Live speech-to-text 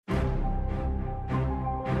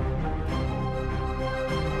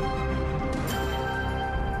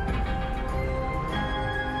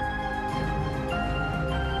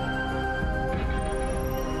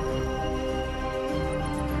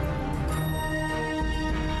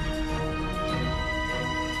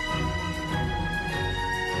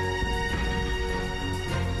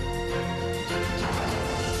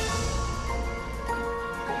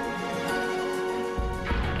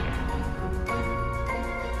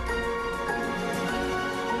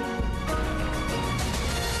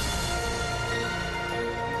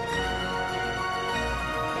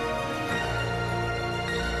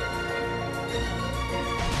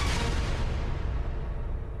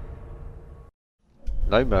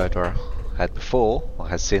No murderer had before or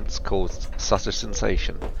has since caused such a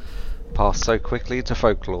sensation, passed so quickly into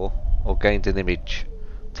folklore, or gained an image,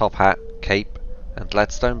 top hat, cape, and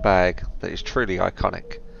Gladstone bag that is truly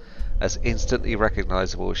iconic, as instantly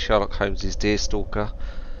recognisable as Sherlock Holmes's Deerstalker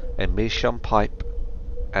and Meerschaum pipe,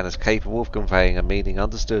 and as capable of conveying a meaning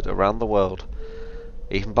understood around the world,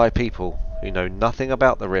 even by people who know nothing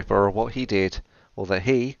about the Ripper or what he did, or that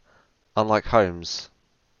he, unlike Holmes,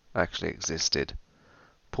 actually existed.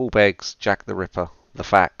 Paul Beggs, Jack the Ripper, the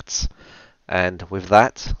facts. And with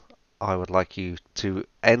that, I would like you to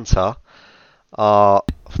enter our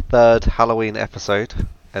third Halloween episode,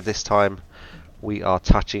 and this time we are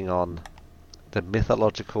touching on the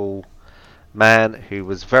mythological man who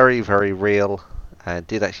was very, very real and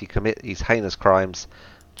did actually commit these heinous crimes,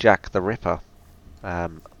 Jack the Ripper.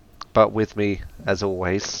 But with me, as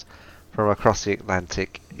always, from across the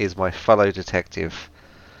Atlantic, is my fellow detective,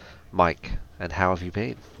 Mike. And how have you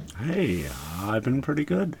been? Hey, I've been pretty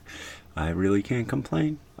good. I really can't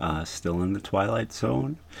complain. Still in the Twilight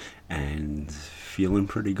Zone and feeling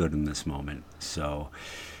pretty good in this moment. So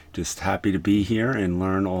just happy to be here and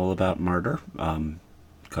learn all about murder,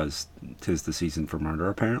 because 'tis the season for murder,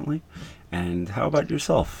 apparently. And how about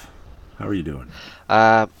yourself? How are you doing?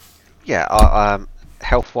 Yeah,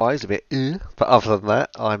 health-wise a bit, but other than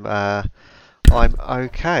that, I'm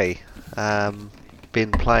okay.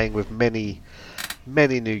 Been playing with many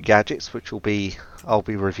new gadgets, which I'll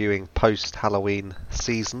be reviewing post Halloween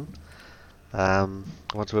season.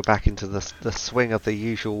 Once we're back into the swing of the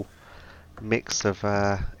usual mix of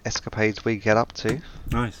escapades we get up to.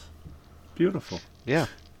 Nice. Beautiful. Yeah.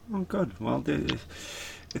 Oh, good. Well,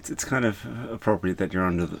 it's kind of appropriate that you're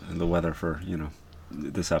under the weather for,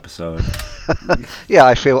 this episode. Yeah,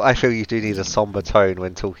 I feel you do need a somber tone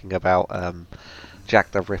when talking about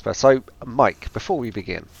Jack the Ripper. So, Mike, before we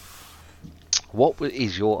begin, what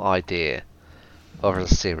is your idea of a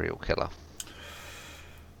serial killer?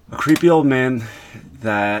 A creepy old man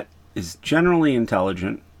that is generally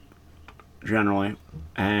intelligent,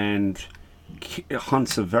 and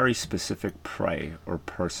hunts a very specific prey or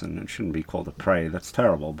person. It shouldn't be called a prey. That's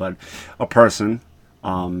terrible. But a person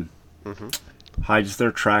hides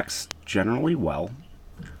their tracks generally well,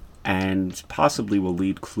 and possibly will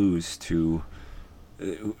lead clues to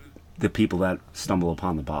the people that stumble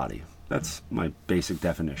upon the body. That's my basic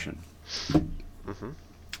definition.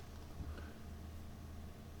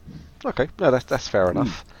 Okay, no, that's fair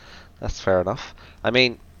enough. That's fair enough. I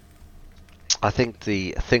mean, I think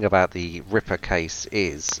the thing about the Ripper case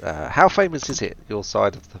is how famous is it? Your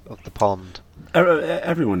side of the pond.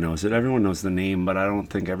 Everyone knows it. Everyone knows the name, but I don't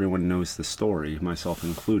think everyone knows the story, myself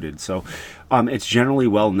included. So, it's generally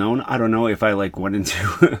well known. I don't know if I went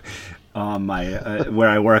into my where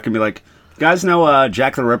I work and be like, "Guys know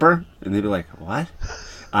Jack the Ripper?" And they'd be like, "What?"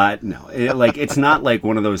 No, it's not like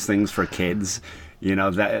one of those things for kids.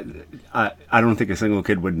 That I don't think a single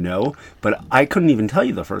kid would know, but I couldn't even tell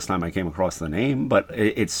you the first time I came across the name, but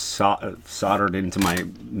it's soldered into my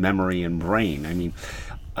memory and brain. I mean,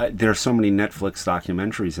 there are so many Netflix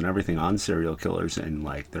documentaries and everything on serial killers, and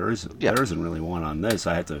there isn't really one on this.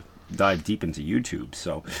 I had to dive deep into YouTube,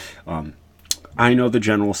 so I know the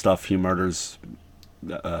general stuff. He murders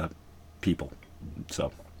people,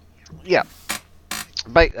 so Yeah.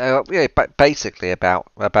 Basically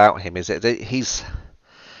about him is that he's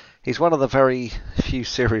one of the very few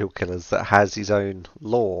serial killers that has his own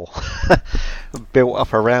lore built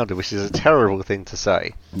up around him, which is a terrible thing to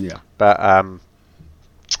say. yeah. But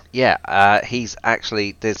he's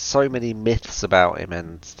actually, there's so many myths about him,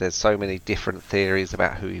 and there's so many different theories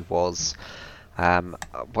about who he was.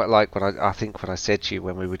 Like when I think when I said to you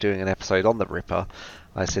when we were doing an episode on the Ripper,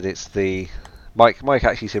 I said it's the Mike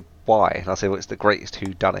actually said why, and I said, well, it's the greatest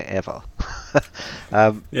whodunit ever.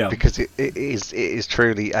 Because it is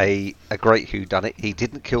truly a great whodunit. He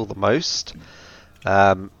didn't kill the most.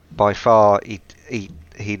 By far,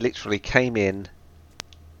 he literally came in,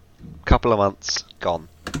 couple of months, gone.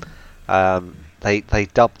 They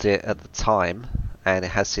dubbed it at the time, and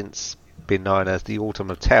it has since been known as the Autumn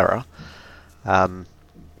of Terror,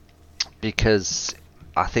 because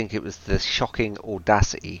I think it was the shocking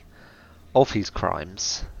audacity of his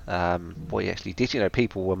crimes. What he actually did,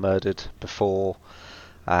 people were murdered before,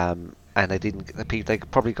 and they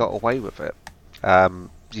probably got away with it.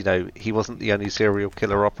 He wasn't the only serial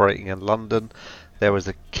killer operating in London. There was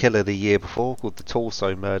a killer the year before called the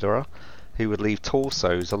Torso Murderer, who would leave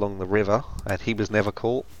torsos along the river, and he was never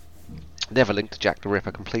caught. Never linked to Jack the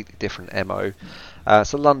Ripper, completely different MO.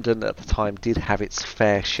 So London at the time did have its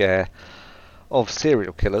fair share of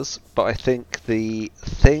serial killers, but I think the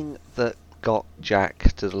thing that got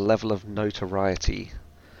Jack to the level of notoriety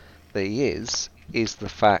that he is the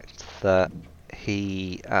fact that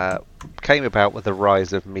he came about with the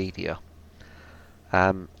rise of media.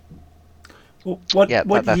 Well, what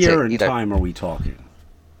That's year it. and time are we talking?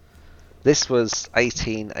 This was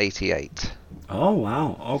 1888. Oh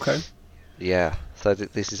wow, okay. Yeah, so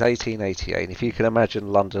this is 1888. If you can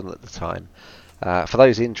imagine London at the time, for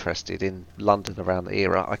those interested in London around the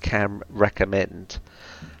era, I can recommend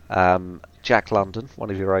Jack London,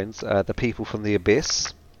 one of your own, The People from the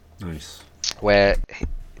Abyss. Nice. Where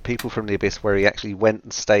People from the Abyss, where he actually went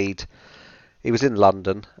and stayed. He was in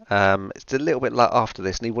London. It's a little bit like after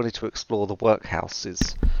this, and he wanted to explore the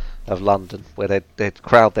workhouses of London, where they'd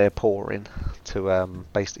crowd their poor in to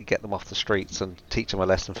basically get them off the streets and teach them a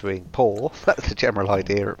lesson for being poor. That's the general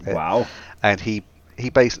idea of it. Wow. And he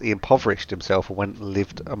basically impoverished himself and went and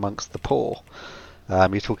lived amongst the poor.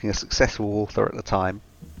 You're talking a successful author at the time.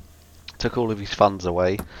 Took all of his funds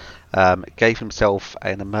away. Gave himself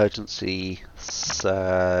an emergency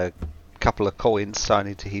couple of coins sewn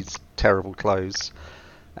into his terrible clothes,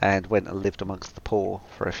 and went and lived amongst the poor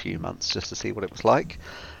for a few months just to see what it was like.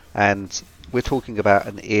 And we're talking about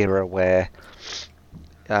an era where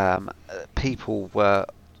people were,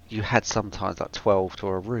 you had sometimes like 12 to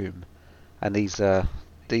a room, and these are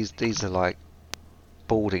like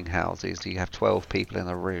boarding houses. You have 12 people in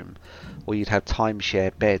a room, or you'd have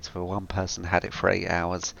timeshare beds where one person had it for 8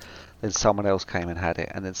 hours, then someone else came and had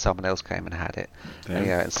it, and then someone else came and had it. And,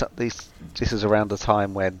 and so this is around the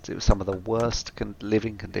time when it was some of the worst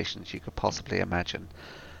living conditions you could possibly imagine.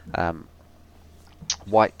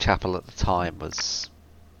 Whitechapel at the time was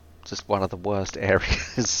just one of the worst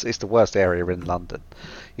areas. It's the worst area in London.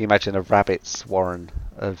 You imagine a rabbit's warren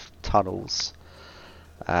of tunnels,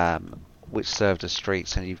 which served as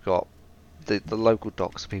streets, and you've got the local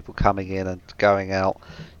docks, people coming in and going out.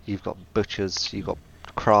 You've got butchers, you've got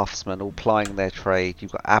craftsmen all plying their trade.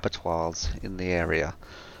 You've got abattoirs in the area.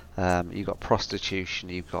 You've got prostitution,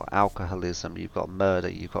 you've got alcoholism, you've got murder,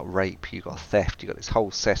 you've got rape, you've got theft, you've got this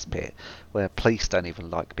whole cesspit where police don't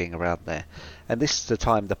even like being around there. And this is the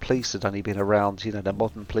time the police had only been around, the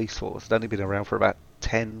modern police force had only been around for about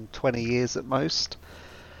 10, 20 years at most.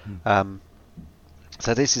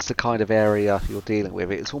 So this is the kind of area you're dealing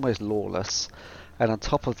with. It's almost lawless. And on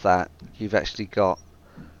top of that, you've actually got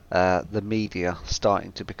the media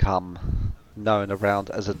starting to become known around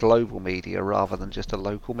as a global media rather than just a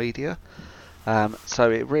local media.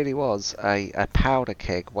 So it really was a powder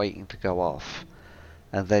keg waiting to go off,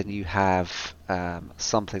 and then you have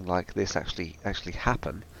something like this actually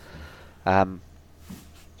happen.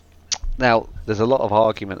 Now, there's a lot of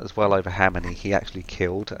argument as well over how many he actually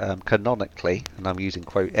killed. Canonically, and I'm using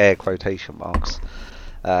air quotation marks,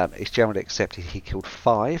 it's generally accepted he killed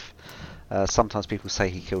 5. Sometimes people say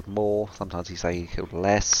he killed more, sometimes he say he killed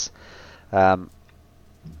less. A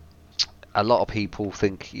lot of people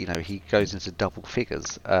think, he goes into double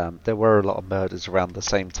figures. There were a lot of murders around the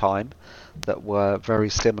same time that were very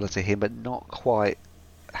similar to him, but not quite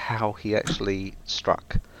how he actually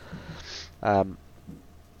struck.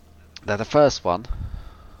 Now, the first one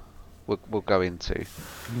we'll go into.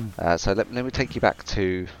 So let me take you back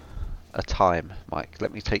to a time, Mike.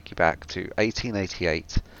 Let me take you back to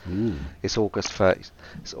 1888. It's August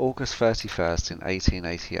 31st in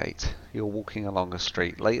 1888. You're walking along a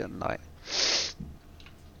street late at night.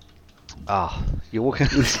 You're walking.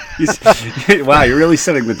 Wow, you're really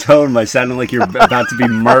setting the tone by sounding like you're about to be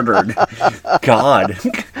murdered. God.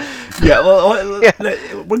 Yeah, well,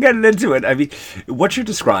 we're getting into it. I mean, what you're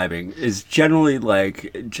describing is generally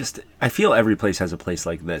I feel every place has a place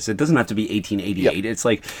like this. It doesn't have to be 1888. Yep. It's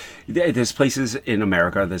like, there's places in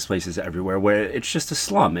America, there's places everywhere where it's just a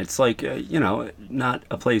slum. It's like, not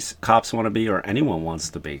a place cops want to be or anyone wants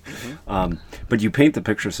to be. Mm-hmm. But you paint the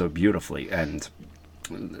picture so beautifully, and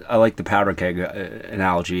I like the powder keg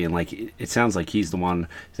analogy, and it sounds like he's the one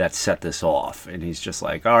that set this off, and he's just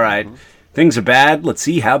like, all right, things are bad. Let's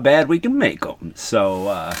see how bad we can make them. So,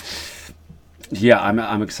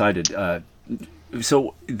 I'm excited.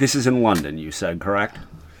 So this is in London, you said, correct?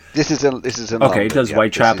 This is in London. Okay, does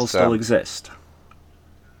Whitechapel still exist?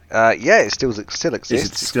 Yeah, it still exists. Is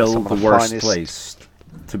it still the worst place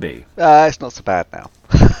to be? It's not so bad now.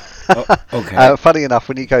 Okay. Funny enough,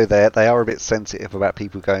 when you go there, they are a bit sensitive about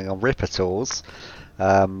people going on Ripper tours.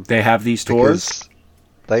 They have these tours?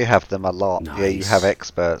 They have them a lot. Nice. Yeah, you have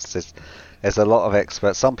experts. There's a lot of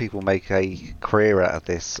experts. Some people make a career out of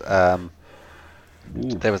this.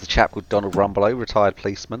 There was a chap called Donald Rumbelow, retired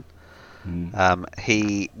policeman.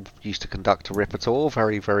 He used to conduct a Ripper tour,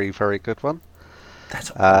 very, very, very good one. That's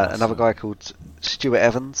awesome. Another guy called Stuart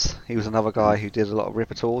Evans. He was another guy who did a lot of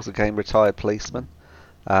Ripper tours, again retired policeman.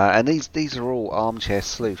 And these are all armchair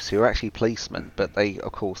sleuths who are actually policemen, but they,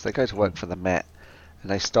 of course, they go to work for the Met, and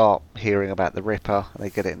they start hearing about the Ripper, and they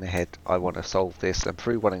get it in their head, I want to solve this, and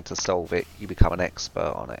through wanting to solve it, you become an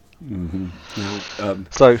expert on it. Mm-hmm.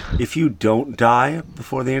 So, if you don't die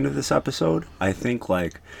before the end of this episode, I think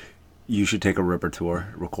like you should take a Ripper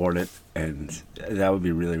tour, record it, and that would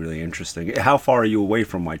be really, really interesting. How far are you away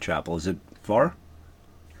from Whitechapel? Is it far?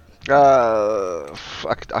 I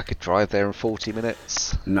could drive there in 40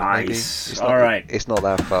 minutes. Nice. All right. It's not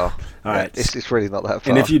that far. All right. It's really not that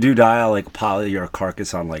far. And if you do die, I'll like pile your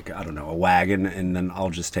carcass on like, I don't know, a wagon, and then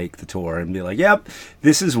I'll just take the tour and be like, yep,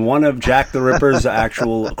 this is one of Jack the Ripper's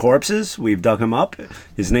actual corpses. We've dug him up.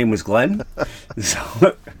 His name was Glenn.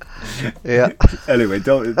 So, yeah. Anyway,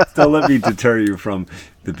 don't let me deter you from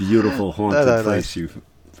the beautiful haunted place you've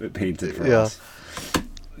painted for us.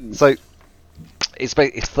 So, it's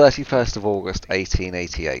 31st of August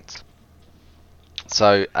 1888.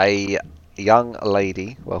 So a young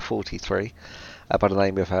lady, well 43, by the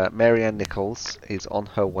name of Mary Ann Nichols, is on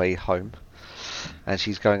her way home, and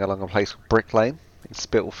she's going along a place called Brick Lane in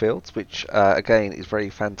Spitalfields, which again is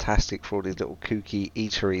very fantastic for all these little kooky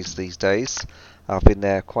eateries these days. I've been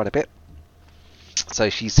there quite a bit.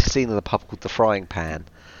 So she's seen in a pub called the Frying Pan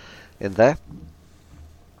in there.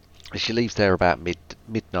 She leaves there about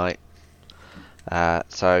midnight.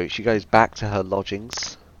 So she goes back to her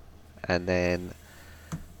lodgings, and then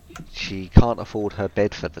she can't afford her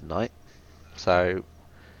bed for the night, so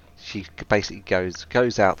she basically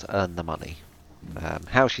goes out to earn the money.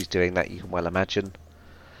 How she's doing that, you can well imagine.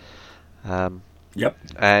 Yep.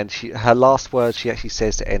 And her last words she actually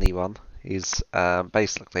says to anyone is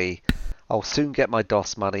basically, I'll soon get my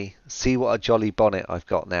DOS money, see what a jolly bonnet I've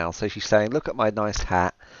got now. So she's saying, look at my nice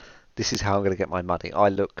hat, this is how I'm going to get my money. I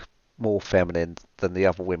look more feminine than the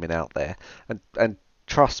other women out there, and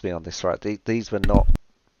trust me on this, right? These were not,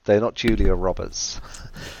 they're not Julia Roberts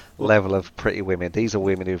level of pretty women. These are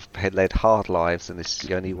women who've led hard lives, and this is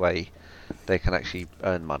the only way they can actually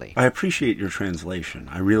earn money. I appreciate your translation,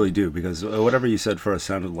 I really do, because whatever you said first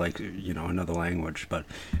sounded like, you know, another language. But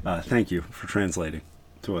thank you for translating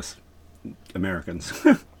to us Americans.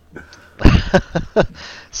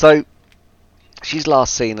 So she's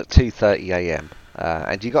last seen at 2:30 a.m.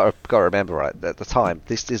 And you got to remember, right, at the time,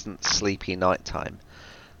 this isn't sleepy night time.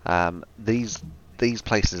 These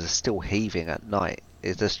places are still heaving at night.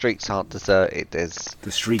 The streets aren't deserted.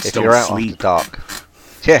 The streets if don't you're out sleep. after dark,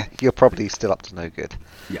 yeah, you're probably still up to no good.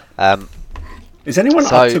 Yeah. Is anyone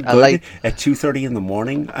So, up to good at 2:30 in the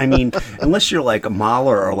morning? I mean, unless you're like a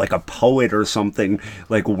Mahler or like a poet or something,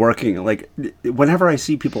 like working. Like whenever I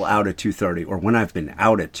see people out at 2:30, or when I've been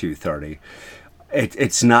out at 2:30.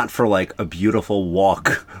 It's not for like a beautiful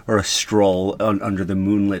walk or a stroll under the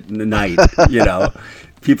moonlit night, you know.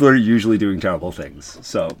 People are usually doing terrible things.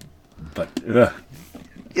 So, but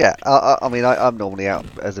yeah, I mean, I'm normally out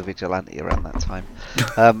as a vigilante around that time,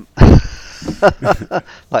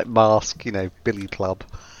 like Mask, you know, Billy Club.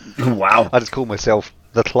 Wow! I just call myself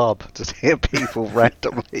the Club, just hear people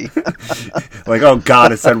randomly. Like, oh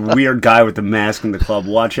God, it's that weird guy with the mask in the club.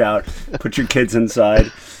 Watch out! Put your kids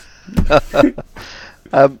inside.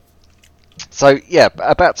 So yeah,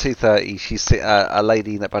 about 2:30, she's a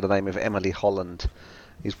lady by the name of Emily Holland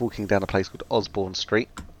is walking down a place called Osborne Street,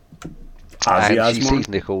 Ozzy and she Osbourne? sees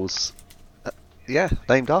Nichols. Yeah,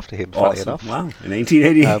 named after him. Awesome. Funny enough. Wow, in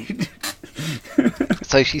 1888.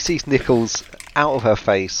 So she sees Nichols out of her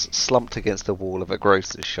face, slumped against the wall of a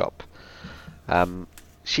grocer's shop.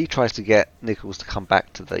 She tries to get Nichols to come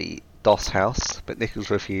back to the DOS house, but Nichols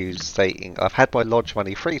refused, stating, I've had my lodge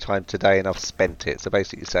money 3 times today and I've spent it. So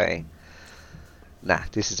basically saying, nah,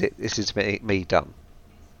 this is it. This is me done.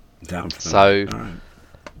 Down for So that. All right.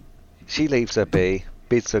 she leaves her be,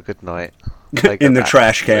 bids her good night. In the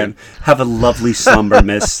trash can. Have a lovely slumber,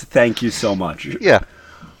 miss. Thank you so much. Yeah.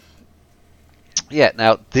 Yeah,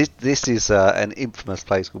 now this is an infamous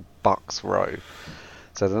place called Bucks Row.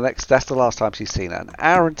 So that's the last time she's seen her. An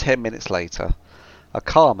hour and 10 minutes later, a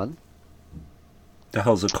carman, The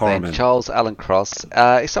hell's a carman? named Charles Allen Cross,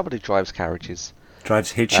 is somebody who drives carriages.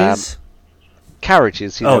 Drives hitches?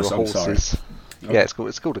 Carriages, you Oh, know, so I'm horses. sorry. Okay. Yeah,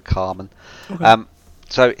 it's called a carman. Okay.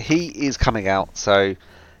 So he is coming out. So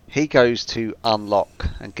he goes to unlock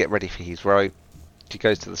and get ready for his row. He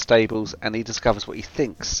goes to the stables and he discovers what he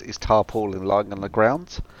thinks is tarpaulin lying on the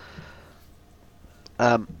ground.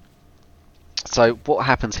 So what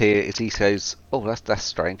happens here is he goes, oh, that's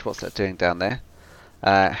strange. What's that doing down there?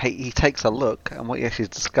 He takes a look, and what he actually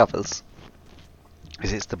discovers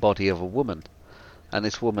is it's the body of a woman. and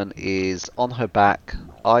this woman is on her back,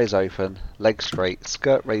 eyes open, legs straight,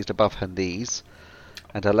 skirt raised above her knees,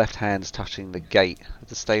 and her left hand's touching the gate of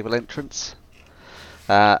the stable entrance.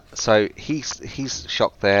 So he's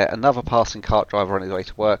shocked there. Another passing cart driver on his way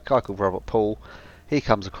to work, a guy called Robert Paul, he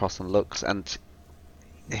comes across and looks, and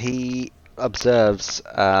he observes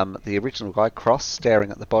the original guy, Cross,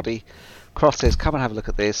 staring at the body. Cross says, "Come and have a look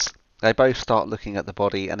at this." They both start looking at the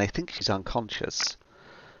body, and they think she's unconscious.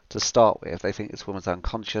 To start with, they think this woman's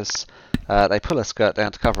unconscious. They pull her skirt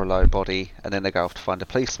down to cover her lower body, and then they go off to find a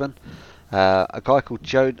policeman. A guy called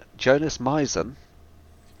Jonas Meisen,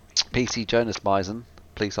 PC Jonas Meisen,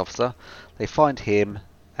 police officer. They find him,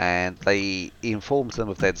 and he informs them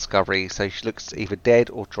of their discovery. So she looks either dead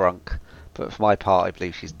or drunk, but for my part, I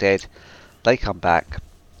believe she's dead. They come back.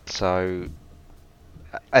 So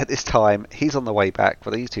at this time, he's on the way back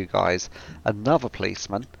for these two guys. Another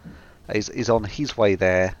policeman is on his way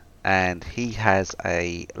there, and he has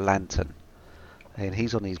a lantern, and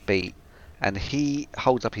he's on his beat, and he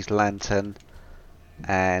holds up his lantern,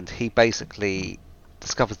 and he basically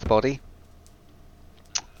discovers the body.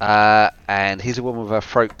 And he's a woman with her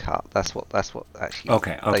throat cut. That's what actually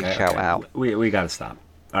they shout out. We gotta stop.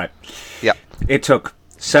 All right. Yep. It took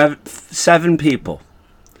seven people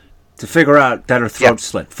to figure out that her throat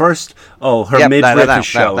slit. First, her midriff is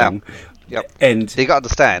showing. Yep. And you got to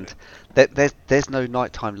understand that there's no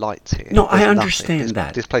nighttime lights here. No, there's I understand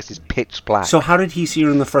that. This place is pitch black. So how did he see her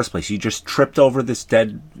in the first place? He just tripped over this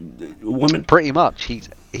dead woman? Pretty much. He's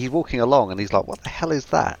walking along and he's like, "What the hell is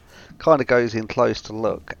that?" Kind of goes in close to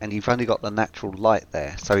look, and you've only got the natural light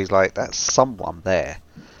there. So he's like, "That's someone there."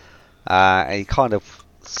 And he kind of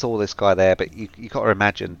saw this guy there, but you got to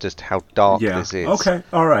imagine just how dark this is. Okay,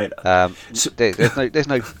 all right. There's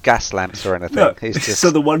no gas lamps or anything. No. It's just,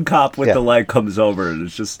 so the one cop with the light comes over, and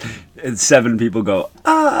it's just seven people go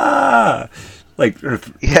like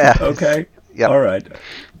Okay, all right,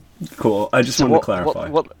 cool. I just wanted to clarify.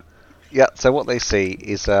 So what they see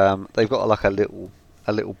is they've got like a little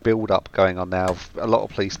build up going on now. A lot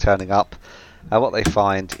of police turning up. What they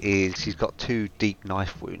find is she's got 2 deep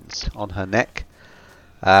knife wounds on her neck.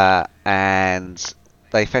 And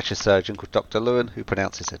they fetch a surgeon called Dr. Lewin, who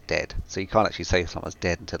pronounces her dead. So you can't actually say someone's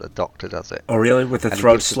dead until the doctor does it. Oh, really? With the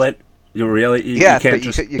throat slit? You really? You can't but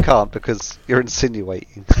just... you can't, because you're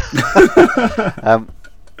insinuating.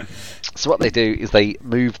 So what they do is they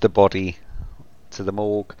move the body to the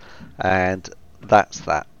morgue, and that's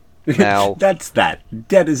that. Now that's that.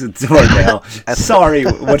 Dead as a doornail. Sorry,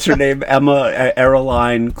 what's her name? Emma,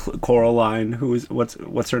 Aeroline, Coraline.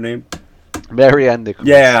 What's her name? Marianne Nichols.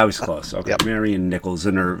 Yeah, I was close. Okay, Yep. Marianne Nichols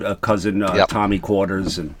and her cousin Tommy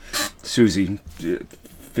Quarters and Susie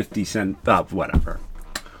 50 Cent. Whatever.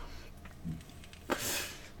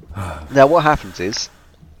 Now what happens is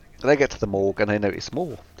they get to the morgue and they notice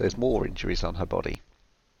more. There's more injuries on her body.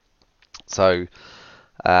 So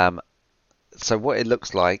what it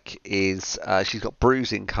looks like is she's got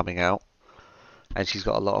bruising coming out, and she's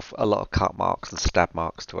got a lot of cut marks and stab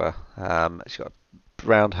marks to her. She's got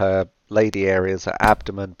around her lady areas, her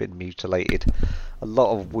abdomen been mutilated, a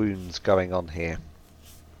lot of wounds going on here.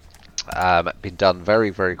 Been done very,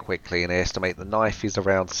 very quickly, and they estimate the knife is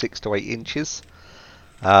around 6 to 8 inches.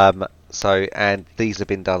 And these have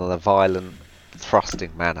been done in a violent,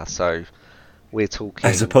 thrusting manner. So we're talking,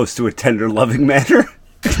 as opposed to a tender, loving manner.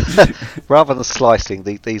 Rather than slicing,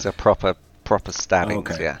 these are proper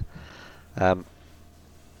stabbings. Okay. Yeah.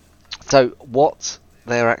 So what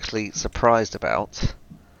they're actually surprised about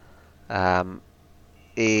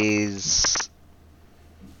is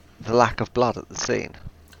the lack of blood at the scene.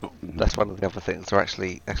 That's one of the other things they're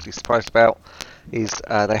actually surprised about. Is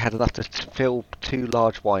they had enough to fill 2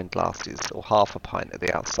 large wine glasses, or half a pint, at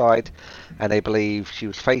the outside, and they believe she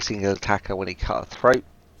was facing an attacker when he cut her throat.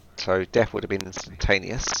 So death would have been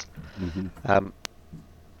instantaneous. Mm-hmm.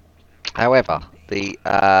 However, the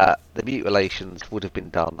mutilations would have been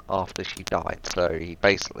done after she died. So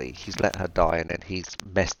he's let her die, and then he's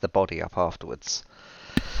messed the body up afterwards.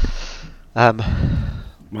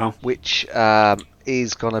 Which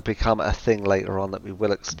is going to become a thing later on that we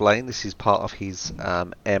will explain. This is part of his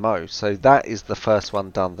MO. So that is the first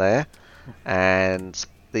one done there, and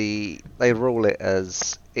they rule it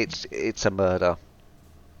as it's a murder.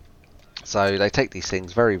 So they take these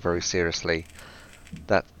things very, very seriously.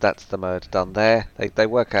 That's the murder done there. They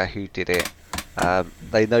work out who did it.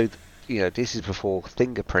 They know, this is before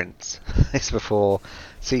fingerprints. It's before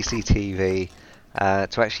CCTV.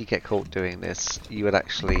 To actually get caught doing this, you would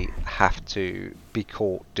actually have to be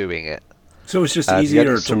caught doing it. So it's just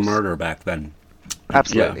easier to murder back then.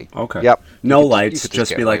 Absolutely. Yeah, okay. Yep. No lights.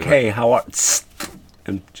 Just be like, hey, how are?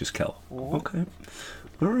 and just kill. Okay.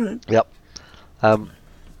 All right. Yep. Um,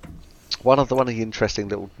 one of the interesting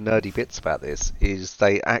little nerdy bits about this is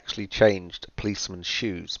they actually changed policemen's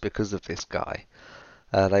shoes because of this guy.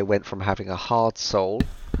 They went from having a hard sole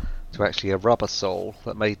to actually a rubber sole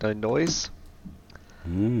that made no noise.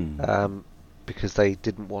 Because they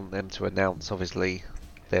didn't want them to announce, obviously,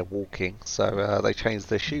 they're walking. So they changed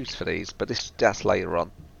their shoes for these. But that's later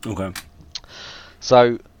on. Okay.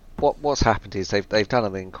 So what's happened is they've done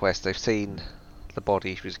an inquest. They've seen the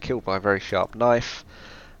body. She was killed by a very sharp knife.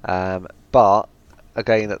 But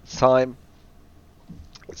again, at the time,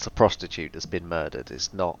 it's a prostitute that's been murdered.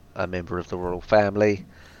 It's not a member of the royal family.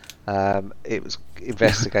 It was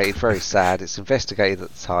investigated. Very sad. It's investigated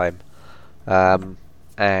at the time,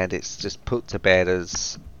 and it's just put to bed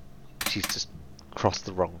as she's just crossed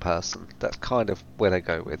the wrong person. That's kind of where they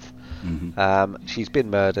go with. She's been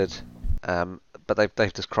murdered, but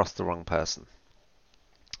they've just crossed the wrong person.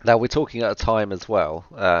 Now we're talking at a time as well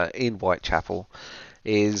in Whitechapel.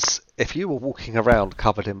 Is if you were walking around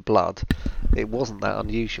covered in blood, it wasn't that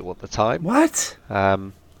unusual at the time. What?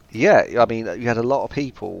 Yeah, I mean, you had a lot of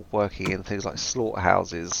people working in things like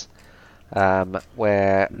slaughterhouses,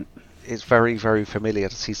 where it's very, very familiar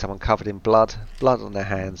to see someone covered in blood on their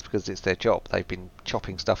hands because it's their job. They've been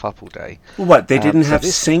chopping stuff up all day. What? They didn't have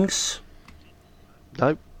sinks?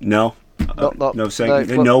 No. No. Not, no sink.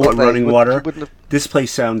 No running water. This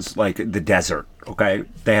place sounds like the desert. Okay,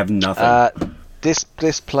 they have nothing.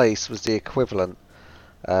 This place was the equivalent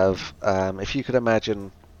of if you could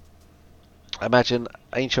imagine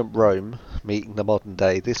ancient Rome meeting the modern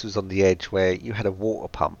day. This was on the edge where you had a water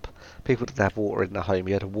pump. People didn't have water in their home.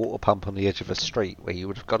 You had a water pump on the edge of a street where you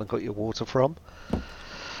would have gone and got your water from.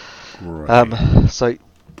 Right. So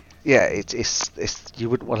yeah, it's you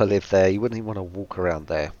wouldn't want to live there. You wouldn't even want to walk around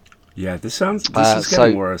there. Yeah, this is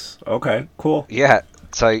getting worse. Okay, cool. Yeah,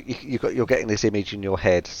 so you're getting this image in your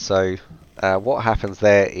head. So what happens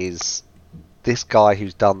there is this guy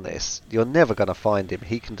who's done this, you're never going to find him.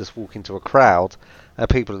 He can just walk into a crowd and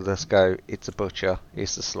people will just go, it's a butcher,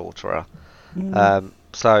 it's a slaughterer.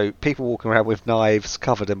 So people walking around with knives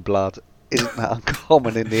covered in blood isn't that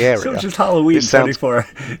uncommon in the area. So it's just Halloween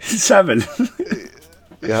 24/7.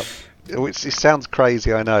 Yeah. Which it sounds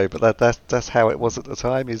crazy, I know, but that's how it was at the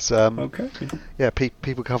time. Is okay. Yeah,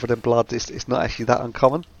 people covered in blood. It's not actually that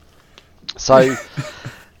uncommon. So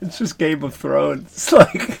it's just Game of Thrones. It's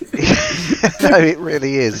like no, it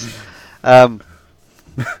really is.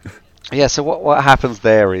 Yeah. So what happens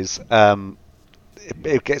there is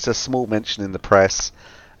it gets a small mention in the press,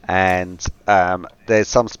 and there's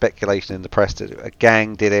some speculation in the press that a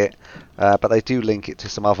gang did it, but they do link it to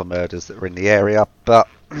some other murders that are in the area, but.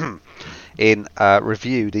 In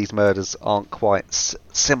review, these murders aren't quite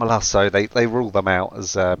similar, so they rule them out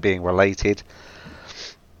as being related.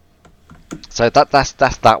 So that's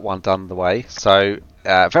that one done the way. So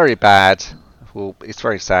very bad. Well, it's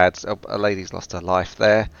very sad. A lady's lost her life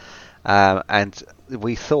there, and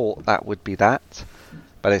we thought that would be that,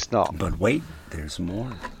 but it's not. But wait, there's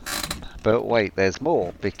more. But wait, there's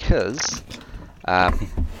more because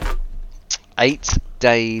 8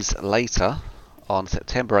 days later. On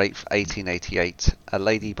September 8th, 1888, a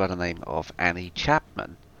lady by the name of Annie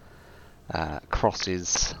Chapman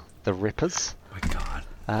crosses the Rippers. Oh my God.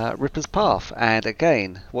 Rippers Path. And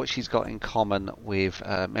again, what she's got in common with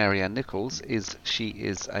Marianne Nichols is she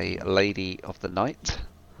is a lady of the night.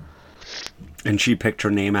 And she picked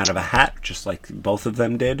her name out of a hat, just like both of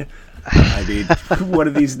them did. I mean, what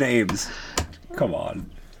are these names? Come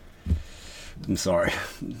on. I'm sorry.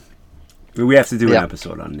 We have to do an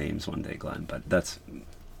episode on names one day, Glenn, but that's...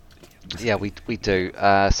 Yeah, we do.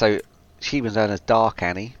 So she was known as Dark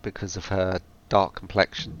Annie because of her dark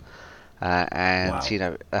complexion. And, wow. You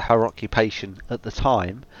know, her occupation at the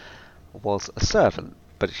time was a servant,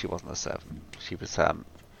 but she wasn't a servant. She was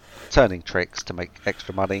turning tricks to make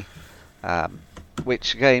extra money,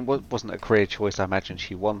 which, again, wasn't a career choice I imagine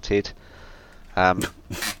she wanted.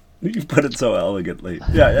 You put it so elegantly.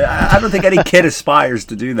 Yeah, I don't think any kid aspires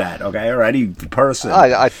to do that, okay, or any person.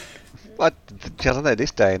 I don't know,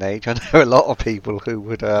 this day and age, I know a lot of people who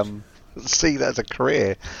would see that as a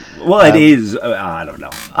career. Well, it is. I don't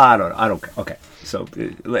know. I don't. Okay, so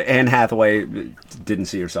Anne Hathaway didn't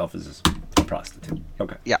see herself as a prostitute.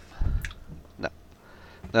 Okay. Yeah. No.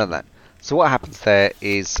 So what happens there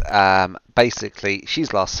is basically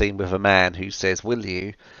she's last seen with a man who says, "Will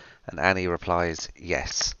you?" And Annie replies,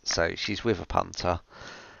 yes. So she's with a punter.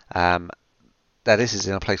 Now this is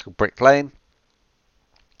in a place called Brick Lane.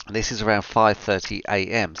 And this is around 5:30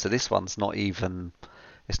 a.m. So this one's not even...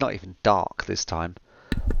 It's not even dark this time.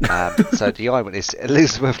 So the eyewitness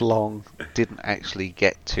Elizabeth Long didn't actually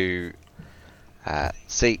get to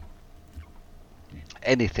see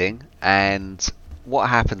anything, and what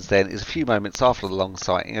happens then is a few moments after the Long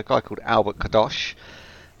sighting, a guy called Albert Kadosh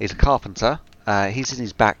is a carpenter. He's in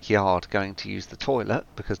his backyard going to use the toilet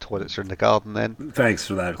because toilets are in the garden then. Thanks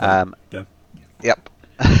for that. Yeah. Yep.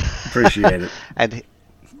 Appreciate it. And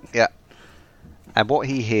yeah, and what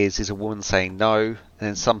he hears is a woman saying no, and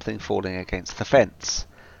then something falling against the fence.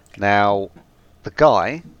 Now, the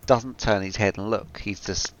guy doesn't turn his head and look. He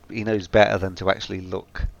knows better than to actually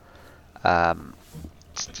look.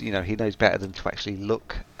 He knows better than to actually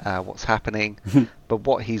look what's happening. But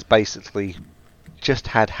what he's basically just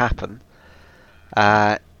had happen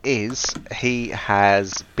is he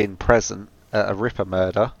has been present at a Ripper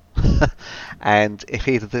murder. And if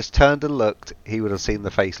he'd have just turned and looked, he would have seen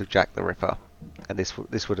the face of Jack the Ripper, and this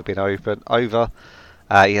would have been over.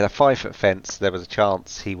 He had a 5-foot fence. There was a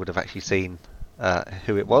chance he would have actually seen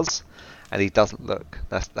who it was, and he doesn't look.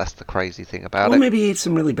 That's the crazy thing about it. Well, maybe he ate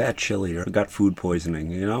some really bad chili or got food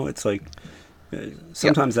poisoning. It's like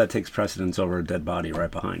sometimes that takes precedence over a dead body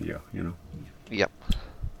right behind you. Yep.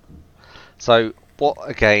 So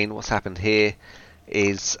what's happened here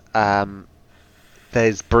is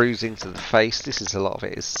there's bruising to the face. This is a lot of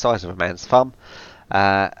it is the size of a man's thumb,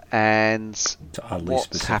 and what's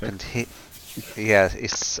specific. happened here? Yeah,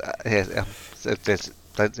 there's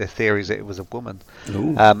theories that it was a woman.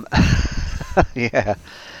 Yeah.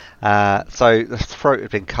 So the throat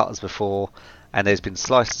had been cut as before, and there's been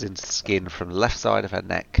slices into the skin from the left side of her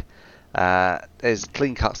neck. There's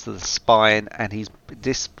clean cuts to the spine, and he's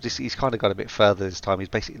kind of got a bit further this time. He's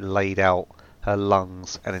basically laid out her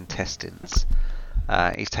lungs and intestines.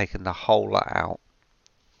 He's taken the whole lot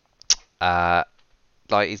out.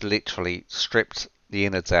 He's literally stripped the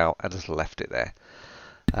innards out and just left it there.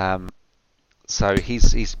 So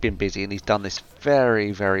he's been busy, and he's done this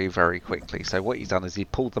very, very, very quickly. So what he's done is he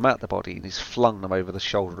pulled them out of the body and he's flung them over the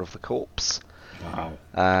shoulder of the corpse.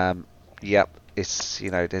 Wow. Yep. It's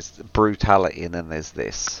there's brutality, and then there's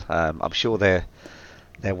this. I'm sure there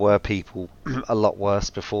were people a lot worse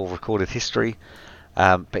before recorded history.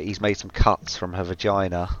 But he's made some cuts from her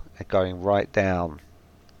vagina going right down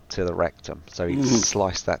to the rectum, so he's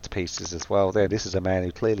sliced that to pieces as well. This is a man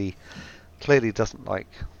who clearly doesn't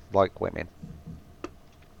like women.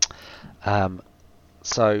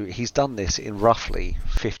 So he's done this in roughly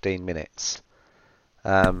 15 minutes,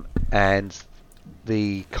 and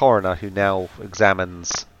the coroner who now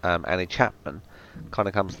examines Annie Chapman kind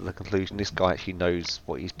of comes to the conclusion this guy actually knows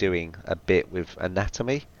what he's doing a bit with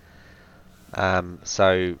anatomy.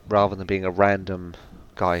 So rather than being a random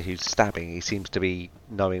guy who's stabbing, he seems to be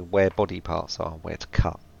knowing where body parts are, where to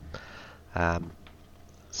cut.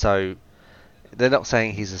 So they're not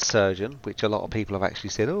saying he's a surgeon, which a lot of people have actually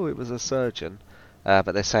said, oh, it was a surgeon.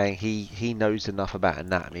 But they're saying he knows enough about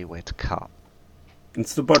anatomy where to cut.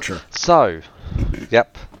 It's the butcher. So,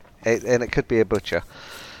 yep, and it could be a butcher.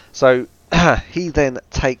 So he then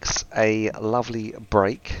takes a lovely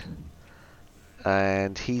break,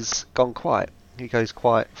 and he's gone quiet. He goes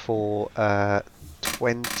quiet for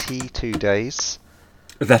 22 days.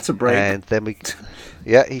 That's a break. And then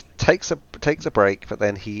he takes a break, but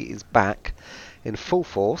then he is back in full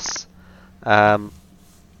force. And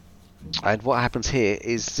what happens here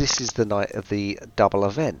is this is the night of the double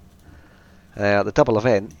event. The double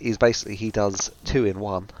event is basically he does 2 in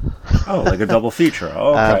 1. Oh, like a double feature.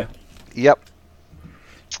 Oh, okay. Yep.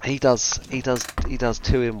 He does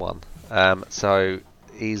 2 in 1. So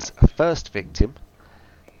his first victim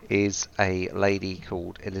is a lady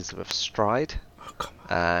called Elizabeth Stride. Oh, come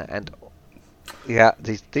on. And yeah,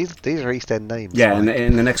 these are East End names. Yeah, and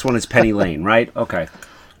the next one is Penny Lane, right? Okay.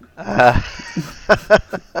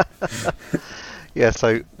 Yeah,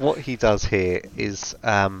 so what he does here is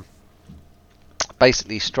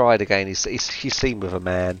basically Stride again. He's seen with a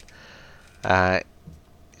man.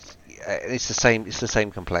 It's the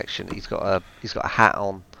same complexion. He's got a hat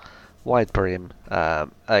on, wide brim,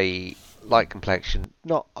 a light complexion,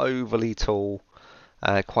 not overly tall,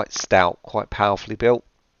 quite stout, quite powerfully built.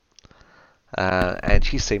 And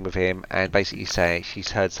she's seen with him, and basically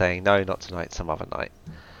she's heard saying, no, not tonight, some other night.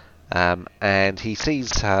 And he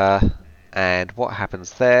sees her, and what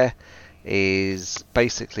happens there is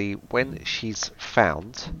basically when she's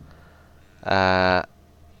found,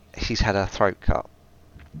 she's had her throat cut,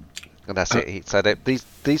 and that's it. So these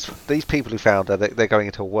people who found her, they're going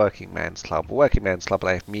into a working man's club. A working man's club,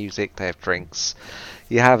 they have music, they have drinks.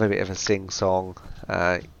 You have a bit of a sing-song.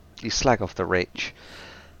 You slag off the rich.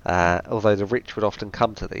 Although the rich would often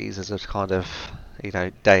come to these as a kind of,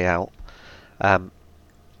 day out. And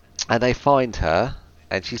they find her,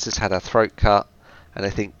 and she's just had her throat cut, and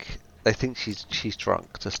they think she's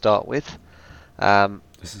drunk to start with.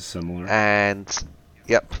 This is similar. And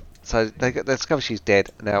yep, so they discover she's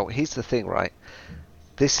dead. Now here's the thing, right?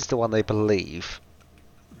 This is the one they believe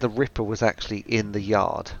the Ripper was actually in the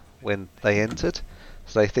yard when they entered,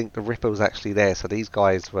 so they think the Ripper was actually there. So these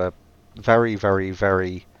guys were very, very,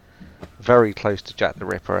 very, very close to Jack the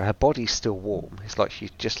Ripper. Her body's still warm. It's like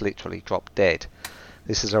she's just literally dropped dead.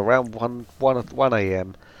 This is around 1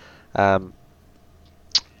 a.m.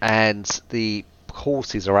 And the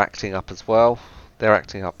horses are acting up as well. They're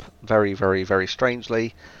acting up very, very, very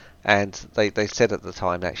strangely. And they said at the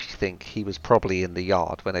time they actually think he was probably in the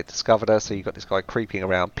yard when they discovered her. So you've got this guy creeping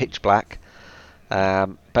around pitch black.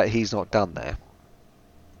 But he's not done there.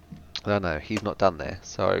 No, he's not done there.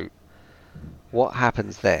 So what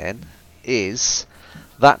happens then is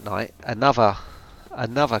that night another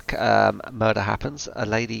murder happens. A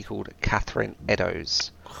lady called Catherine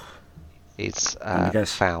Eddowes is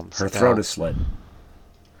found. Her throat is slit.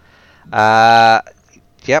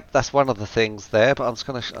 Yep, that's one of the things there. But I'm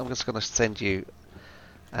just gonna send you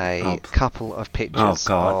a couple of pictures.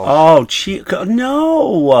 Oh God!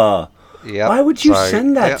 No! Yep. Why would you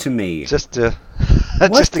send that to me? Just to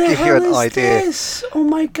just to give you an idea. This? Oh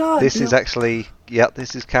my God! This is actually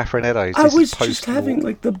this is Catherine Eddowes. I was just having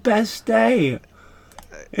like the best day,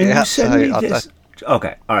 and you sent me this.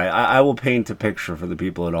 Okay, all right. I will paint a picture for the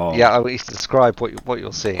people at all. Yeah, I will describe what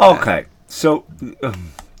you're seeing. Okay, so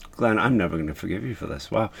Glenn, I'm never going to forgive you for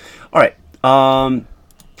this. Wow. All right. I'm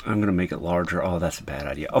going to make it larger. Oh, that's a bad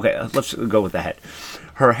idea. Okay, let's go with the head.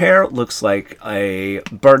 Her hair looks like a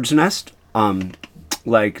bird's nest,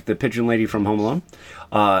 like the pigeon lady from Home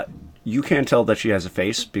Alone. You can't tell that she has a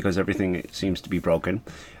face because everything seems to be broken.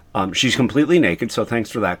 She's completely naked, so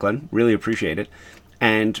thanks for that, Glenn. Really appreciate it.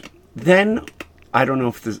 And then, I don't know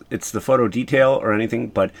if it's the photo detail or anything,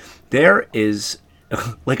 but there is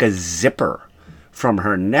like a zipper from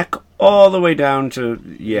her neck all the way down to,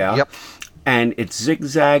 Yep. And it's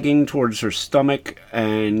zigzagging towards her stomach,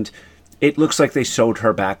 and it looks like they sewed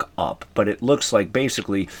her back up. But it looks like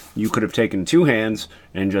basically you could have taken two hands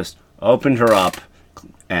and just opened her up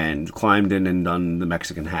and climbed in and done the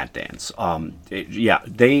Mexican hat dance.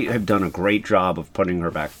 They have done a great job of putting her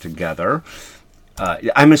back together.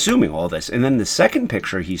 I'm assuming all this. And then the second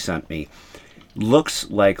picture he sent me looks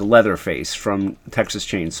like Leatherface from Texas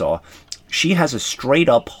Chainsaw. She has a straight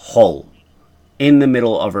up hole in the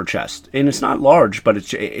middle of her chest, and it's not large, but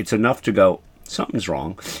it's enough to go, something's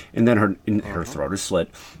wrong. And then her throat is slit.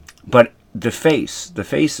 But the face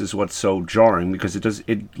is what's so jarring because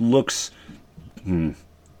it looks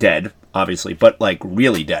dead, obviously, but like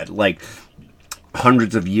really dead, like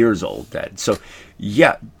hundreds of years old dead. So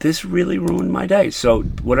yeah, this really ruined my day. So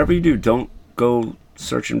whatever you do, don't go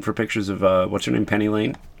searching for pictures of what's her name, Penny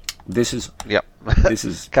Lane. This is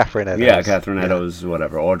Catherine Eddowes. Yeah, Catherine Eddowes,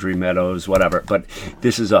 whatever, Audrey Meadows, whatever. But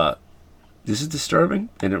this is disturbing,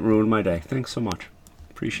 and it ruined my day. Thanks so much,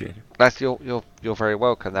 appreciate it. That's you're very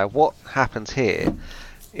welcome. Now, what happens here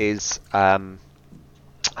is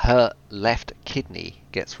her left kidney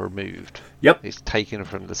gets removed. Yep, it's taken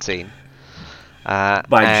from the scene. By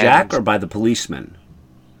Jack or by the policeman?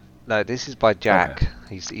 No, this is by Jack.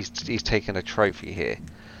 Okay. He's taken a trophy here.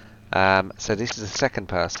 So this is the second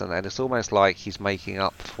person, and it's almost like he's making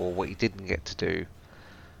up for what he didn't get to do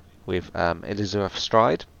with Elizabeth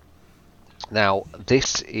Stride. Now,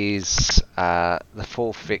 this is the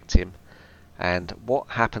fourth victim, and what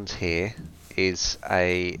happens here is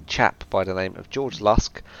a chap by the name of George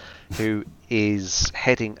Lusk, who is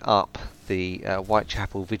heading up the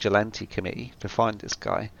Whitechapel Vigilante Committee to find this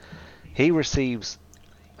guy. He receives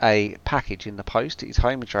a package in the post at his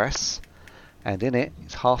home address, and in it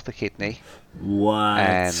is half the kidney. What?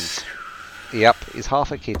 And yep, is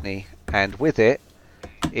half a kidney, and with it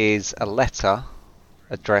is a letter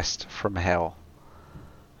addressed from hell.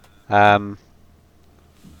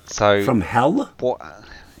 So from hell? What?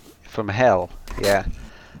 From hell? Yeah.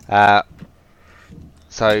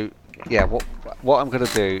 So yeah, what I'm going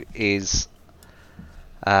to do is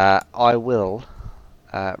I will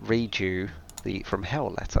read you the from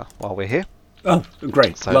hell letter while we're here. Oh,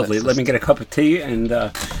 great. So lovely. Let me get a cup of tea and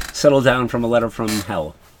settle down from a letter from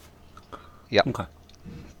hell. Yep. Okay.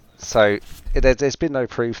 So there's been no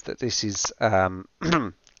proof that this is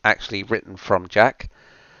actually written from Jack.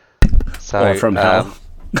 So or from hell.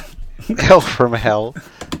 Hell from hell.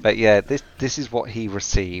 But yeah, this is what he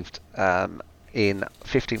received in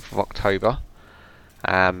 15th of October.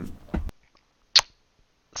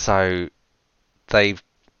 So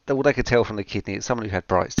all they could tell from the kidney is someone who had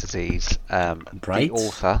Bright's disease. Bright? The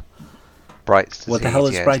author. Bright's disease. What the hell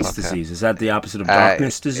is yeah, Bright's like disease? Is that the opposite of a,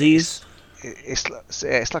 darkness disease?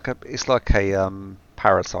 it's like a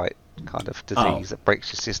parasite kind of Oh. disease that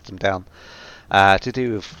breaks your system down. To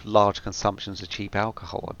do with large consumptions of cheap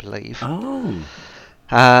alcohol, I believe. Oh.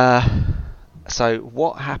 So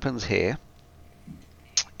what happens here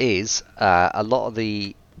is a lot of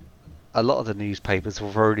the newspapers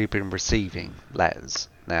have already been receiving letters.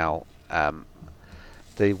 Now,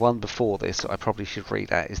 the one before this I probably should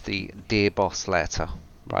read out is the Dear Boss letter,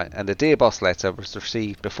 right? And the Dear Boss letter was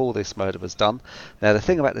received before this murder was done. Now, the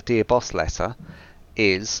thing about the Dear Boss letter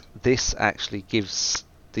is this actually gives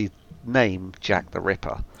the name Jack the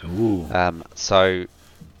Ripper. Ooh. So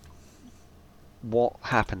what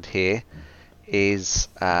happened here is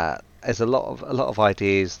there's a lot of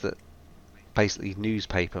ideas that basically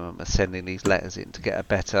newspapermen are sending these letters in to get a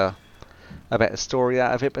better story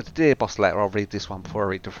out of it. But the Dear Boss letter, I'll read this one before I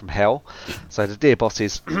read it from hell. So the Dear Boss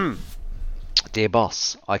is Dear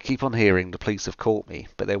Boss, I keep on hearing the police have caught me,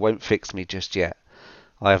 but they won't fix me just yet.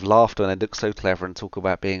 I have laughed when they look so clever and talk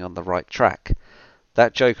about being on the right track.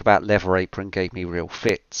 That joke about Leather Apron gave me real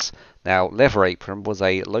fits. Now, Leather Apron was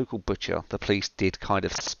a local butcher. The police did kind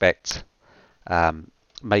of suspect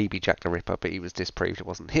maybe Jack the Ripper, but he was disproved it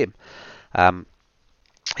wasn't him.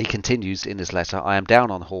 He continues in his letter, I am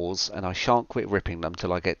down on whores, and I shan't quit ripping them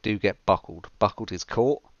till I get buckled. Buckled is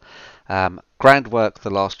caught. Grand work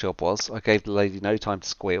the last job was. I gave the lady no time to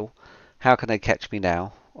squeal. How can they catch me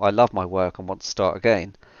now? I love my work and want to start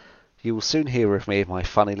again. You will soon hear of me and my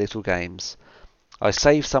funny little games. I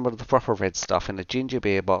saved some of the proper red stuff in a ginger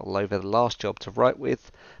beer bottle over the last job to write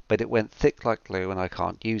with, but it went thick like glue and I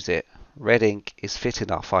can't use it. Red ink is fit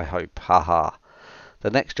enough, I hope. Ha ha.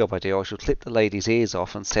 The next job I do, I shall clip the lady's ears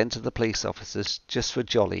off and send to the police officers just for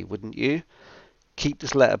jolly, wouldn't you? Keep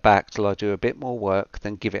this letter back till I do a bit more work,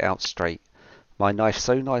 then give it out straight. My knife's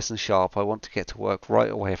so nice and sharp, I want to get to work right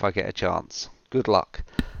away if I get a chance. Good luck.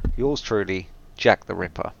 Yours truly, Jack the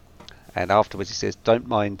Ripper. And afterwards he says, don't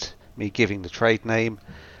mind me giving the trade name.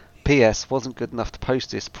 P.S. Wasn't good enough to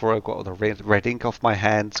post this before I got all the red ink off my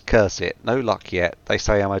hands. Curse it. No luck yet. They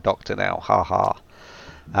say I'm a doctor now. Ha ha.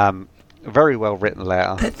 Very well written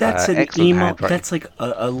letter. That's an emo. That's like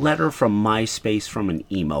a letter from MySpace from an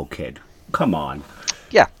emo kid. Come on.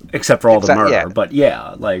 Yeah. Except for all the murder, yeah. But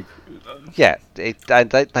yeah, like. Yeah, they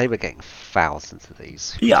were getting thousands of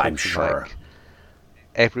these. Yeah, I'm sure. Like,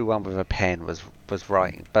 everyone with a pen was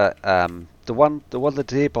writing, but the one the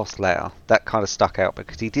Dear Boss letter that kind of stuck out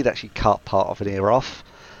because he did actually cut part of an ear off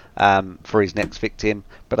for his next victim,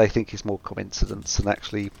 but I think it's more coincidence than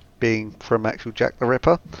actually being from actual Jack the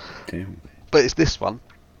Ripper. Damn. But it's this one,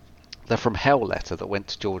 the From Hell letter that went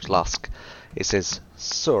to George Lusk. It says,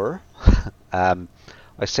 Sir, I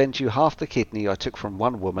send you half the kidney I took from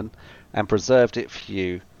one woman and preserved it for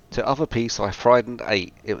you. To other piece I fried and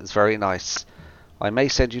ate. It was very nice. I may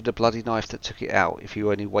send you the bloody knife that took it out if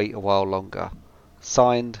you only wait a while longer.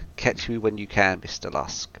 Signed, catch me when you can, Mr.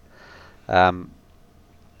 Lusk. Now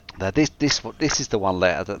this is the one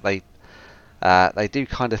letter that they do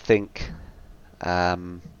kind of think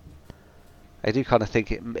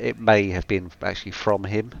it may have been actually from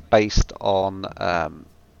him based on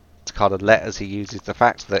the kind of letters he uses. The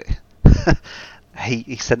fact that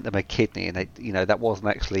he sent them a kidney and that wasn't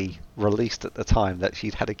actually released at the time that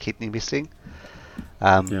she'd had a kidney missing.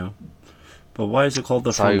 Yeah, but why is it called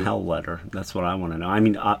the From Hell letter? That's what I want to know. I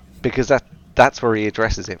mean, because that's where he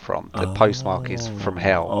addresses it from. The postmark is From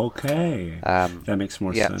Hell. Okay, that makes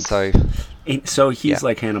more sense. So he's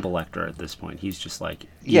like Hannibal Lecter at this point. He's just like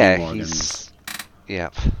eating organs.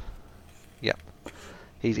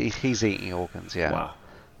 He's eating organs. Yeah.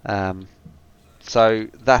 Wow. So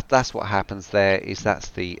that's what happens there. That's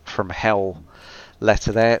the From Hell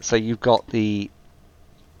letter there. So you've got the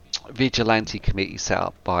vigilante committee set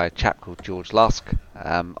up by a chap called George Lusk.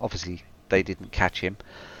 Obviously they didn't catch him.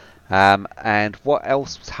 And what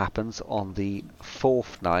else happens on the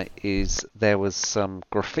fourth night is there was some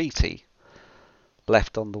graffiti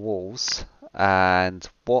left on the walls, and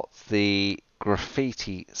what the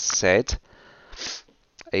graffiti said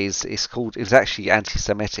is actually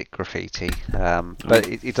anti-Semitic graffiti, but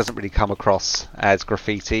it doesn't really come across as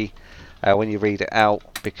graffiti when you read it out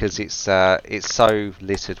because it's so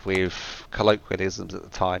littered with colloquialisms at the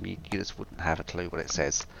time you just wouldn't have a clue what it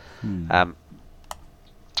says.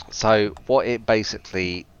 So what it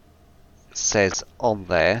basically says on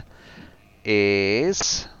there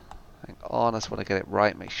is, hang on, I just want to get it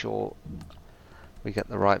right, make sure we get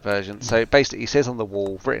the right version. So basically it says on the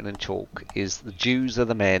wall, written in chalk, is the Jews are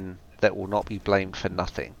the men that will not be blamed for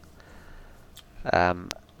nothing.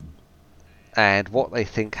 And what they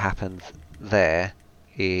think happened there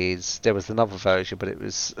is there was another version, but it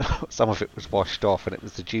was some of it was washed off, and it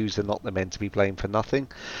was the Jews are not the men to be blamed for nothing.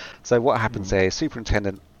 So what happens there is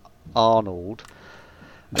Superintendent Arnold,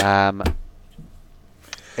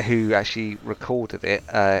 who actually recorded it,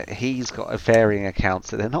 he's got a varying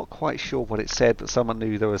accounts that they're not quite sure what it said, but someone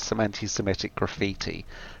knew there was some anti-Semitic graffiti.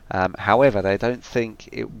 However, they don't think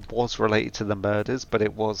it was related to the murders, but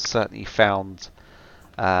it was certainly found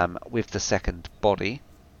with the second body.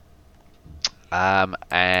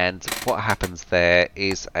 And what happens there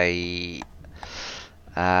is it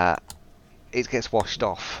gets washed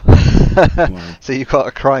off. Wow. So you've got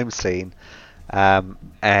a crime scene,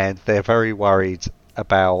 and they're very worried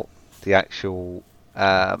about the actual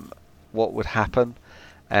what would happen,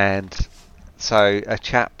 and so a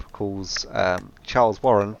chap calls Charles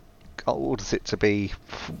Warren orders it to be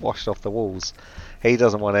washed off the walls. He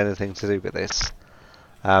doesn't want anything to do with this.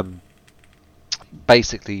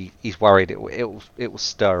 Basically, he's worried it will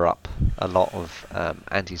stir up a lot of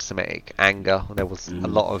anti-Semitic anger. There was a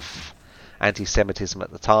lot of anti-Semitism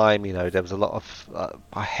at the time. There was a lot of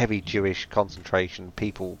a heavy Jewish concentration.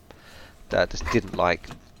 People that just didn't like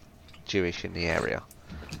Jewish in the area.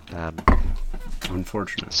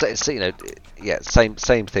 Unfortunate. So it's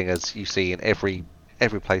same thing as you see in every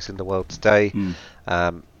place in the world today.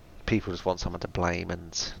 People just want someone to blame,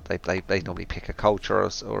 and they normally pick a culture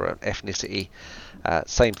or an ethnicity.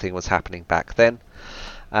 Same thing was happening back then.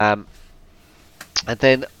 And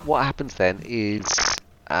then what happens then is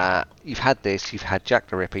you've had Jack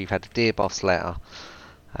the Ripper, you've had the Dear Boss letter,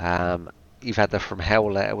 you've had the From Hell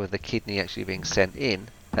letter with the kidney actually being sent in,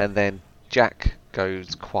 and then Jack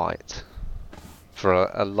goes quiet for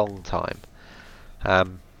a long time.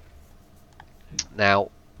 Now,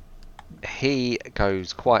 he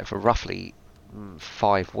goes quiet for roughly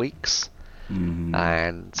 5 weeks,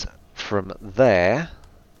 and from there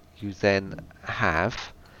you then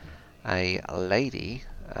have a lady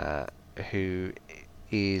who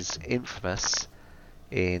is infamous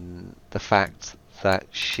in the fact that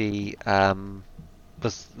she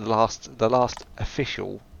was the last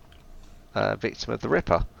official victim of the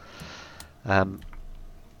Ripper,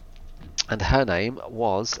 and her name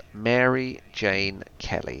was Mary Jane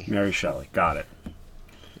Kelly. Mary Shelley, got it.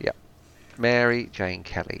 Yep, Mary Jane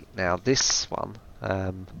Kelly. Now this one.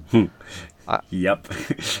 Yep.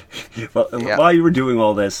 Well, yeah. While you were doing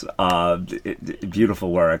all this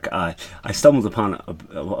beautiful work, I stumbled upon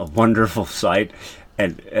a wonderful site,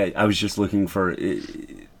 and I was just looking for.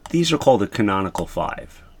 These are called the Canonical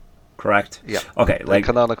Five, correct? Yeah. Okay. The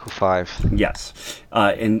Canonical Five. Yes,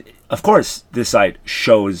 and of course, this site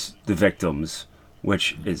shows the victims,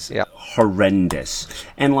 which is horrendous,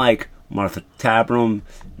 and like Martha Tabram,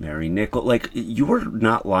 Mary Nichol, like you were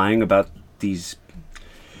not lying about these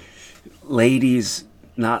ladies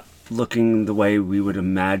not looking the way we would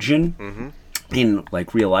imagine in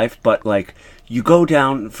like real life, but like you go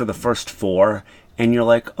down for the first 4 and you're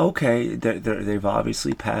like, okay, they've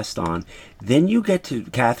obviously passed on. Then you get to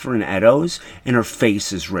Catherine Eddowes and her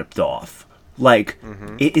face is ripped off. Like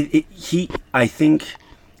I think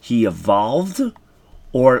he evolved,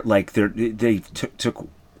 or like they took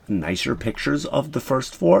nicer pictures of the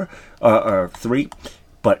first 4 or 3,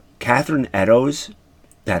 but Catherine Eddowes,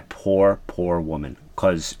 that poor woman,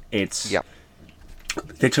 because it's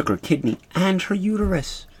they took her kidney and her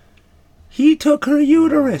uterus. He took her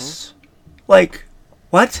uterus. Like,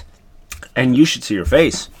 what? And you should see her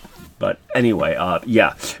face. But anyway,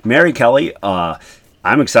 Mary Kelly,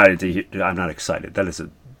 I'm excited to hear. I'm not excited. That is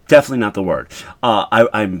definitely not the word.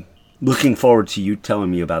 I'm looking forward to you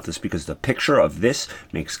telling me about this, because the picture of this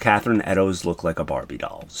makes Catherine Eddowes look like a Barbie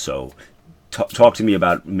doll. So talk to me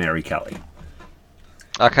about Mary Kelly.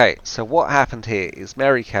 Okay, so what happened here is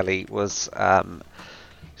Mary Kelly was,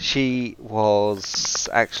 she was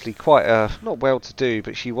actually quite not well-to-do,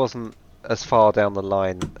 but she wasn't as far down the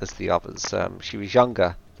line as the others. She was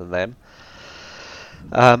younger than them,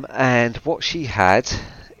 and what she had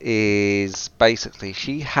is basically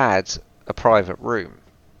she had a private room,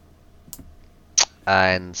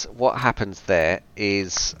 and what happens there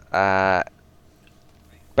is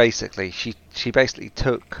basically she basically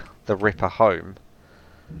took the Ripper home.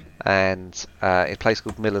 And in a place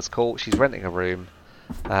called Miller's Court, she's renting a room,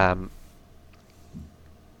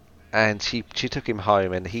 and she took him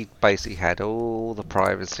home, and he basically had all the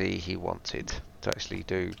privacy he wanted to actually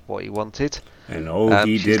do what he wanted. And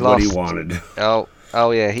he did what he wanted. Oh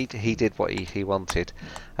yeah, he did what he wanted.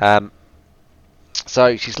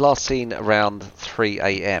 So she's last seen around 3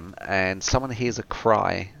 a.m. and someone hears a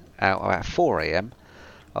cry out about 4 a.m.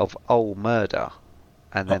 of "Oh, murder,"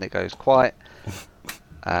 and then it goes quiet.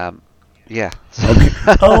 Yeah. Okay.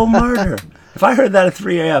 Oh, murder. If I heard that at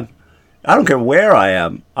 3 a.m., I don't care where I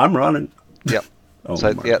am. I'm running. Yep. Oh,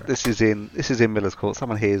 So murder. yeah, this is in Miller's Court.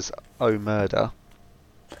 Someone hears "Oh murder,"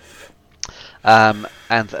 and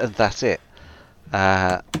that's it.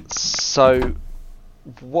 So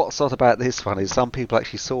what's odd about this one is some people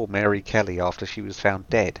actually saw Mary Kelly after she was found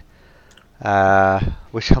dead.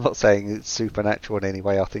 Which I'm not saying it's supernatural in any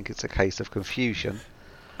way. I think it's a case of confusion.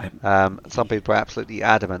 Some people are absolutely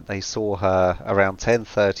adamant they saw her around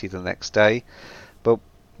 10:30 the next day. But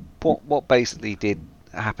what basically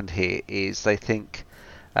happened here is they think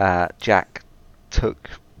Jack took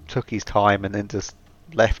his time and then just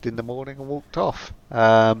left in the morning and walked off.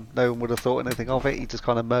 No one would have thought anything of it. He just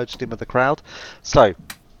kind of merged in with the crowd. So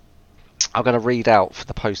I'm going to read out for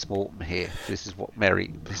the post-mortem here. This is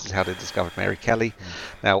how they discovered Mary Kelly.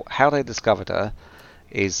 Now, how they discovered her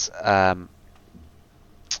is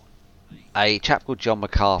a chap called John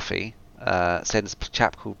McCarthy sends a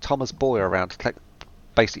chap called Thomas Boyer around to collect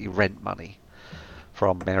basically rent money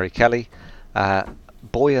from Mary Kelly.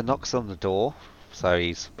 Boyer knocks on the door, so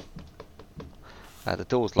the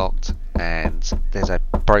door's locked and there's a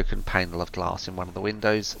broken panel of glass in one of the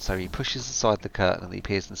windows, so he pushes aside the curtain and he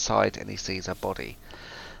peers inside and he sees her body.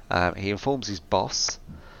 He informs his boss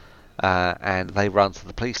and they run to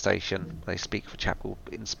the police station. They speak with a chap called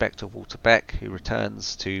Inspector Walter Beck, who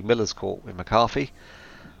returns to Miller's Court with McCarthy.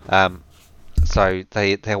 So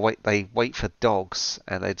they wait for dogs,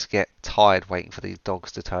 and they just get tired waiting for these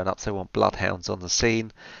dogs to turn up. So they want bloodhounds on the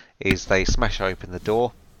scene. They smash open the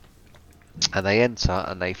door, and they enter,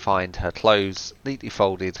 and they find her clothes neatly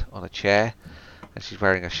folded on a chair, and she's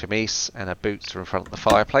wearing a chemise, and her boots are in front of the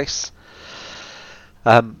fireplace.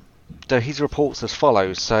 So his reports as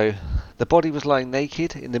follows. So the body was lying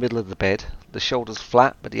naked in the middle of the bed, the shoulders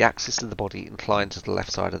flat, but the axis of the body inclined to the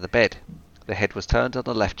left side of the bed. The head was turned on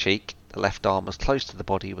the left cheek, the left arm was close to the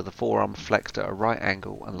body with the forearm flexed at a right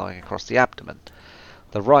angle and lying across the abdomen.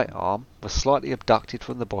 The right arm was slightly abducted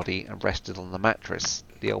from the body and rested on the mattress.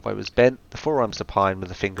 The elbow was bent, the forearm supine with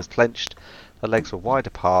the fingers clenched, the legs were wide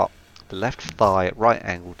apart, the left thigh at right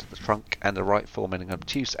angle to the trunk, and the right forming an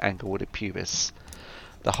obtuse angle with the pubis.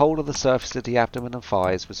 The whole of the surface of the abdomen and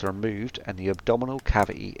thighs was removed and the abdominal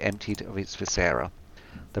cavity emptied of its viscera.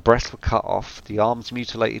 The breasts were cut off, the arms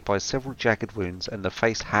mutilated by several jagged wounds, and the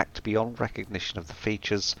face hacked beyond recognition of the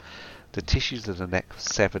features. The tissues of the neck were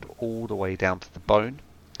severed all the way down to the bone.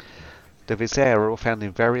 The viscera were found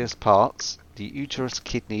in various parts, the uterus,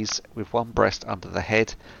 kidneys with one breast under the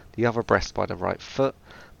head, the other breast by the right foot,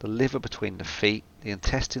 the liver between the feet, the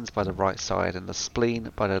intestines by the right side, and the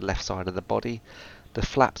spleen by the left side of the body. The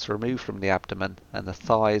flaps removed from the abdomen, and the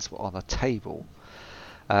thighs were on a table.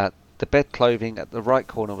 The bed clothing at the right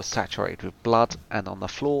corner was saturated with blood, and on the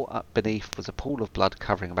floor up beneath was a pool of blood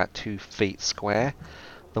covering about 2 feet square.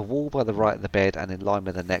 The wall by the right of the bed and in line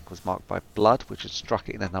with the neck was marked by blood, which had struck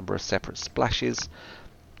it in a number of separate splashes.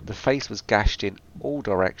 The face was gashed in all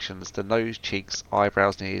directions, the nose, cheeks,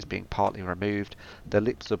 eyebrows and ears being partly removed. The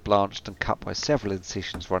lips were blanched and cut by several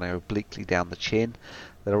incisions running obliquely down the chin.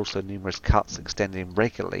 There are also numerous cuts extending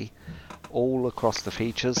regularly all across the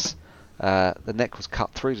features. The neck was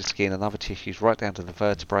cut through the skin and other tissues right down to the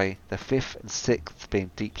vertebrae, the 5th and 6th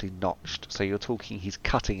being deeply notched. So you're talking he's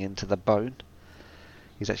cutting into the bone.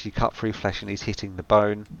 He's actually cut through flesh and he's hitting the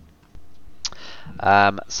bone.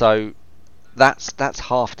 So that's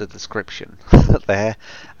half the description there.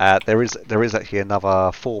 There is actually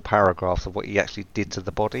another 4 paragraphs of what he actually did to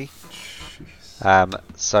the body.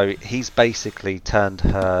 So he's basically turned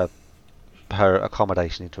her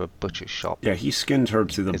accommodation into a butcher's shop. Yeah, he skinned her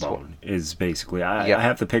to the bone. Is basically I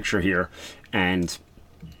have the picture here, and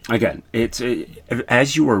again, it's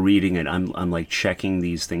as you were reading it, I'm like checking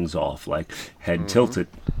these things off, like head tilted,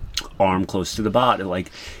 arm close to the body,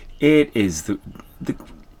 like it is the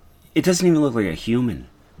it doesn't even look like a human.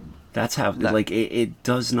 That's how like it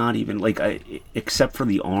does not even like except for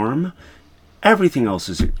the arm, everything else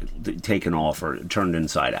is taken off or turned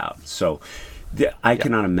inside out. So I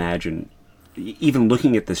cannot imagine. Even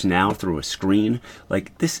looking at this now through a screen,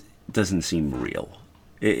 like this doesn't seem real.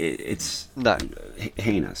 It's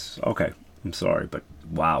heinous. Okay, I'm sorry, but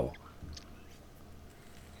wow.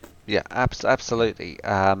 Yeah, absolutely.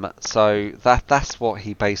 So that's what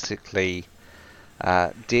he basically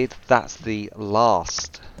did. That's the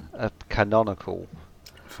last canonical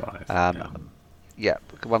 5. Yeah,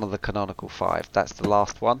 one of the canonical 5. That's the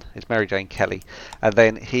last one. It's Mary Jane Kelly, and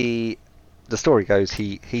then the story goes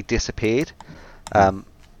he disappeared.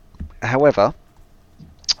 However,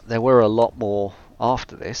 there were a lot more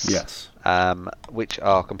after this, yes, which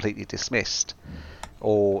are completely dismissed.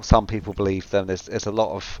 or some people believe them. There's a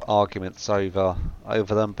lot of arguments over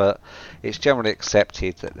them, but it's generally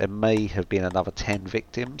accepted that there may have been another 10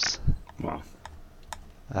 victims. Wow.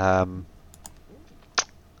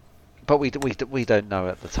 But we don't know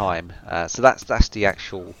at the time. So that's the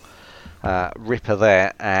actual Ripper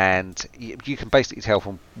there, and you can basically tell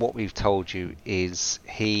from what we've told you is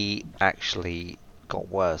he actually got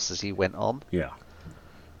worse as he went on. Yeah.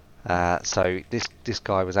 So this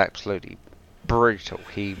guy was absolutely brutal.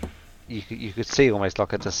 You could see almost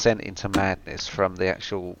like a descent into madness from the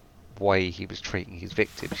actual way he was treating his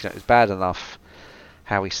victims. It was bad enough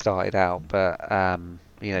how he started out, but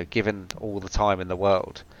given all the time in the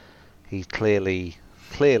world, he clearly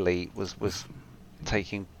was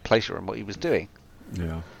taking pleasure in what he was doing.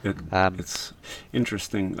 Yeah, it's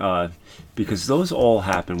interesting because those all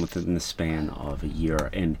happened within the span of a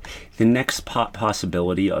year, and the next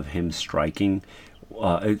possibility of him striking,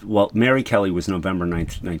 Mary Kelly was November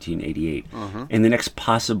 9th, 1988, and the next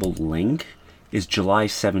possible link is July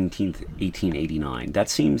 17th, 1889. That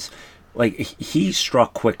seems like he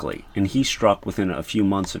struck quickly, and he struck within a few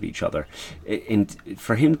months of each other, and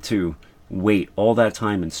for him to wait all that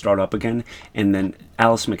time and start up again, and then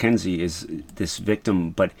Alice McKenzie is this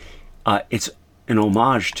victim, but it's an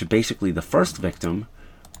homage to basically the first victim,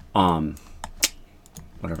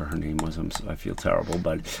 whatever her name was. I feel terrible,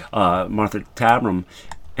 but Martha Tabram,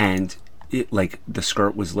 and it, like, the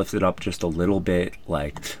skirt was lifted up just a little bit,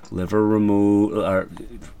 like liver removed or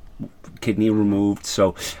kidney removed.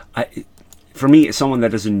 So for me, as someone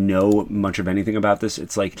that doesn't know much of anything about this,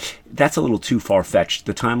 it's like, that's a little too far-fetched.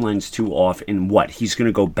 The timeline's too off. And what, he's going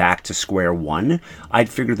to go back to square one? I'd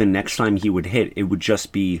figure the next time he would hit, it would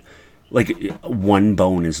just be like one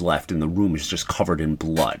bone is left and the room is just covered in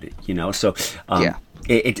blood, So yeah.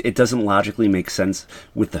 It doesn't logically make sense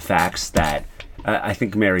with the facts that I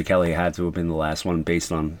think Mary Kelly had to have been the last one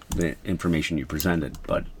based on the information you presented.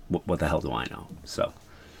 But what the hell do I know? So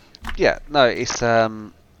yeah, no, it's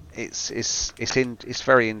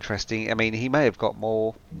very interesting. I mean, he may have got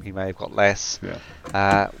more, he may have got less.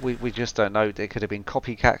 Yeah. We just don't know. There could have been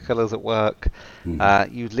copycat killers at work.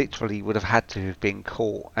 You literally would have had to have been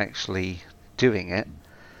caught actually doing it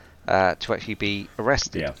to actually be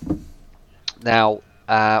arrested. Yeah. Now,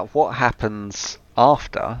 what happens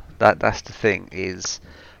after that? That's the thing. Is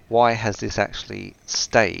why has this actually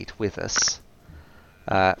stayed with us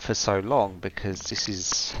for so long? Because this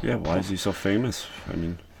is why is he so famous? I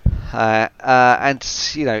mean. And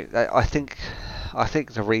I think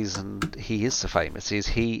the reason he is so famous is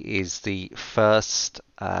he is the first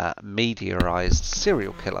mediaized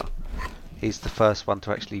serial killer. He's the first one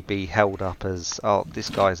to actually be held up as, oh, this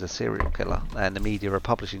guy's a serial killer, and the media are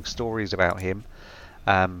publishing stories about him.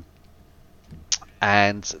 And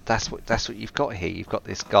that's what you've got here. You've got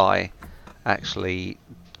this guy actually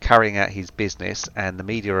carrying out his business, and the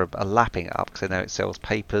media are lapping it up because they know it sells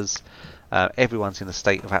papers. Everyone's in a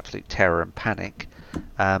state of absolute terror and panic,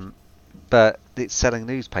 but it's selling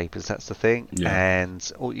newspapers. That's the thing,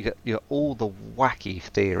 and you got all the wacky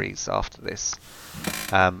theories after this,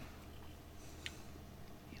 and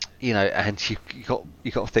you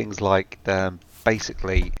got things like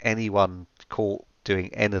basically anyone caught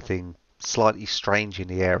doing anything slightly strange in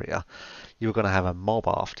the area, you were going to have a mob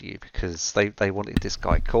after you because they wanted this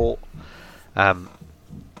guy caught.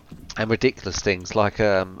 And ridiculous things like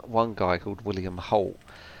one guy called William Holt.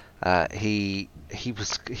 He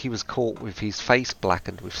was caught with his face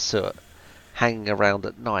blackened with soot, hanging around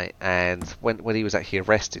at night. And when he was actually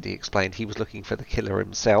arrested, he explained he was looking for the killer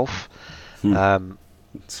himself. So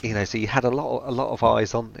you had a lot of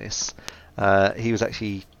eyes on this. He was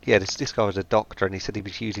actually this guy was a doctor, and he said he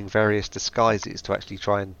was using various disguises to actually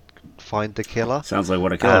try and find the killer. Sounds like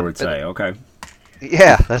what a killer would say. Okay.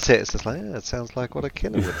 Yeah, that's it. It's just like, it sounds like what a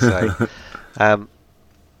killer would say.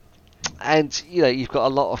 And you've got a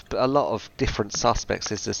lot of different suspects.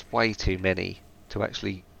 There's just way too many to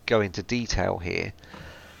actually go into detail here.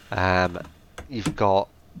 You've got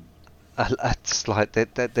it's like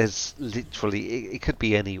there's literally it could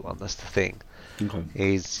be anyone. That's the thing. Okay.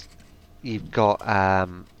 Is you've got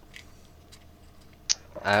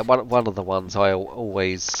one of the ones I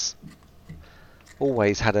always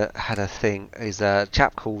had a thing is a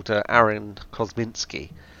chap called Aaron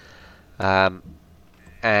Kosminski,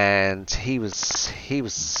 and he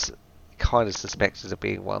was kind of suspected of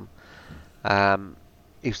being one.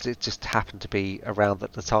 It just happened to be around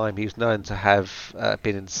at the time. He was known to have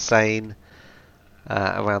been insane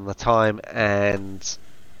around the time, and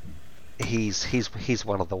he's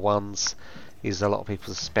one of the ones. A lot of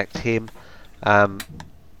people suspect him.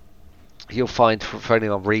 You'll find for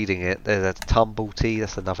anyone reading it, there's a Tumblety.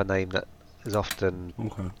 That's another name that is often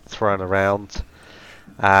Okay. thrown around.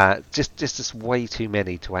 Just way too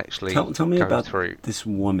many to actually Tell me go about through. this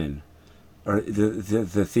woman, or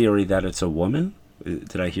the theory that it's a woman.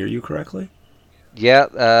 Did I hear you correctly?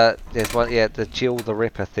 Yeah, there's one. Yeah, the Jill the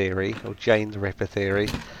Ripper theory, or Jane the Ripper theory,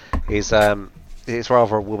 is it's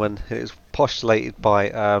rather a woman. It was postulated by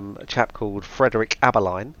a chap called Frederick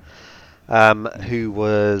Aberline, who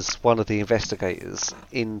was one of the investigators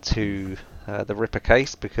into the Ripper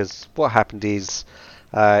case. Because what happened is,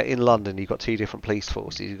 in London, you've got two different police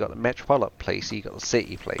forces. You've got the Metropolitan Police, you've got the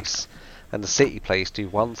City Police. And the City Police do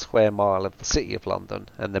 1 square mile of the City of London,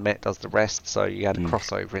 and the Met does the rest, so you had a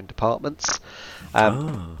crossover in departments.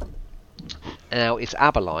 Ah. Now, it's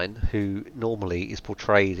Aberline, who normally is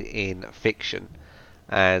portrayed in fiction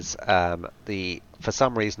as for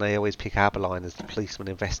some reason, they always pick Aberline as the policeman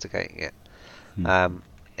investigating it.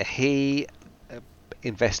 He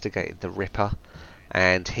investigated the Ripper,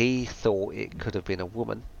 and he thought it could have been a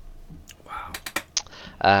woman. Wow.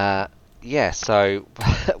 Yeah, so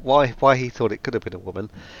why he thought it could have been a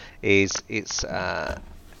woman is it's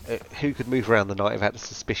who could move around the night without the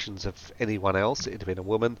suspicions of anyone else. It'd have been a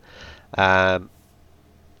woman.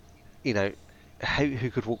 You know,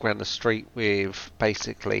 who could walk around the street with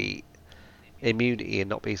basically immunity and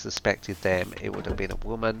not be suspected. Them, it would have been a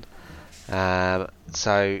woman.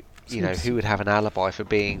 So you know, who would have an alibi for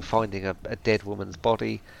finding a dead woman's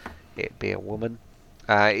body? It'd be a woman.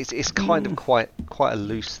 It's kind of quite a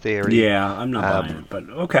loose theory. Yeah, I'm not buying it, but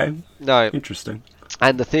okay. No, interesting.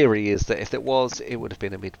 And the theory is that if it was, it would have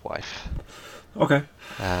been a midwife. Okay.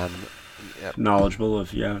 Yep. Knowledgeable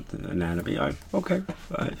of the anatomy. Okay,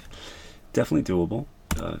 definitely doable.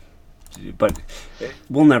 But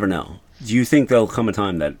we'll never know. Do you think there'll come a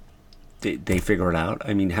time that they figure it out?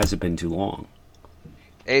 I mean, has it been too long?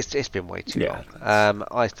 It's been way too long.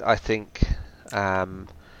 I think. I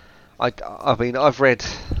mean, I've read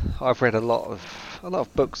a lot of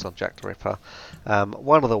books on Jack the Ripper.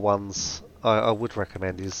 One of the ones I would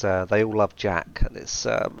recommend is They All Love Jack, and it's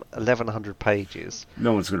 1,100 pages.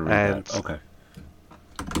 No one's going to read that. Okay.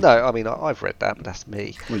 No, I mean I've read that, but that's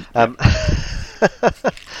me. And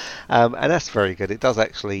that's very good. It does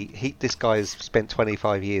actually. This guy's spent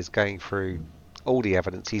 25 years going through all the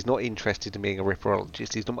evidence. He's not interested in being a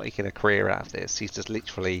ripperologist. He's not making a career out of this. He's just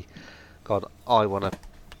literally gone, I want to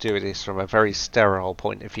do this from a very sterile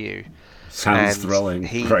point of view. Sounds thrilling.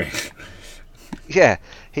 Great. Yeah,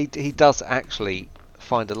 he does actually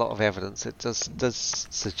find a lot of evidence. It does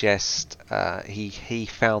suggest he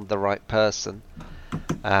found the right person.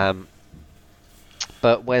 But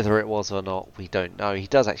whether it was or not, we don't know. He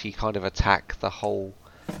does actually kind of attack the whole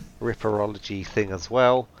ripperology thing as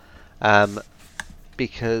well.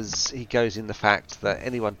 Because he goes in the fact that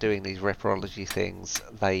anyone doing these ripperology things,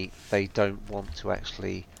 they don't want to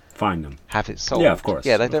actually find them, have it solved. Yeah, of course.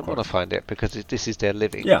 Yeah, they don't want to find it because this is their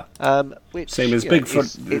living. Yeah. Same as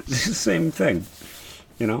Bigfoot. It's the same thing.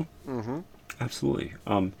 You know. Mm-hmm. Absolutely.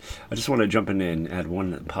 I just want to jump in and add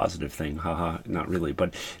one positive thing. Haha, not really,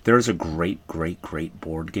 but there's a great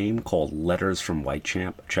board game called Letters from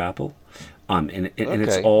Whitechapel. And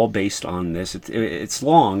it's all based on this. It's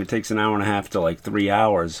long. It takes an hour and a half to like 3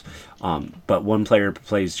 hours. But one player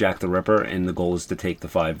plays Jack the Ripper, and the goal is to take the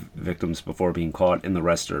 5 victims before being caught, and the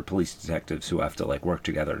rest are police detectives who have to like work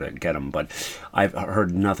together to get them. But I've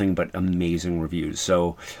heard nothing but amazing reviews.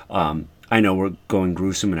 So I know we're going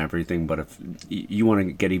gruesome and everything, but if you want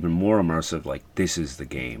to get even more immersive, like this is the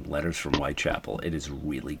game, Letters from Whitechapel. It is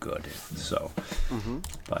really good. So,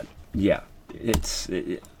 but yeah,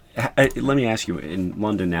 let me ask you, in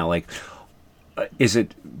London now, like, is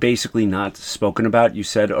it basically not spoken about, you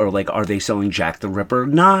said, or like, are they selling Jack the Ripper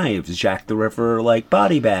knives, Jack the Ripper, like,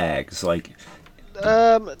 body bags, like?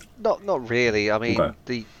 Not really. I mean,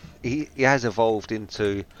 he has evolved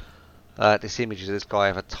into this image of this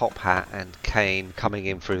guy with a top hat and cane coming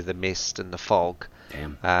in through the mist and the fog.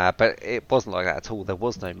 Damn. But it wasn't like that at all. There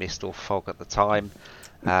was no mist or fog at the time.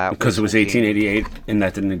 Because it was 1888 and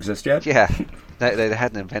that didn't exist yet? Yeah, they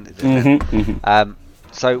hadn't invented it.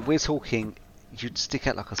 So we're talking, you'd stick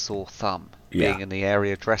out like a sore thumb being in the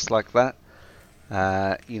area dressed like that.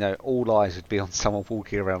 All eyes would be on someone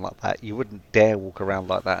walking around like that. You wouldn't dare walk around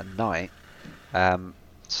like that at night. And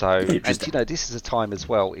this is a time as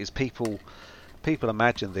well, is people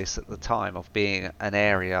imagine this at the time of being an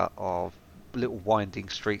area of little winding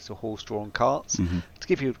streets or horse-drawn carts. To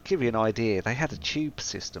give you an idea, they had a tube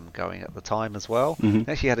system going at the time as well.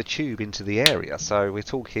 They actually had a tube into the area, so we're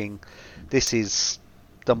talking, this is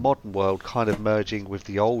the modern world kind of merging with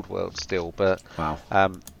the old world still. But wow.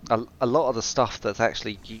 A lot of the stuff that's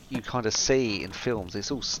actually you kind of see in films,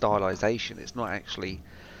 it's all stylization. It's not actually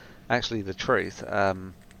actually the truth.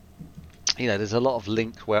 There's a lot of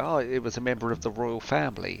link where it was a member of the royal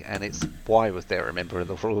family, and it's why was there a member of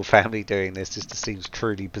the royal family doing this? Just seems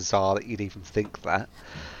truly bizarre that you'd even think that.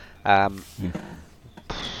 Um,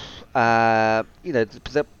 I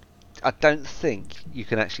don't think you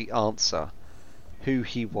can actually answer who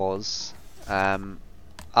he was,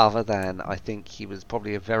 other than I think he was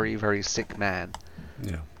probably a very, very sick man.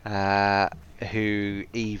 Yeah. Who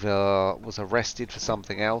either was arrested for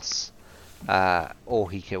something else,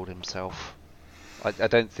 or he killed himself. I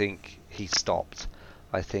don't think he stopped.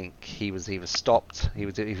 I think he was either stopped, he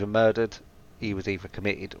was either murdered, he was either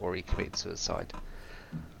committed, or he committed suicide.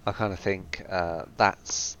 I kind of think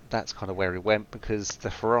that's kind of where he went, because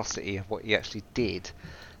the ferocity of what he actually did,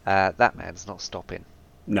 that man's not stopping.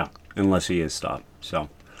 No, unless he is stopped. So.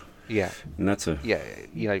 Yeah. And that's a...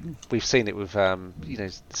 Yeah, we've seen it with,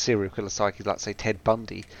 serial killer psyches like, say, Ted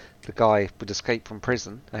Bundy. The guy would escape from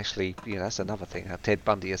prison. Actually, that's another thing, how Ted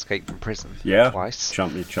Bundy escaped from prison twice.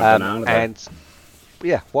 Jumping out of and,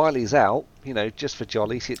 while he's out, just for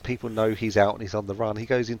jolly, people know he's out and he's on the run, he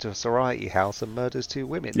goes into a sorority house and murders 2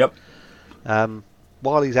 women. Yep.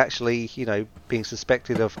 While he's actually, being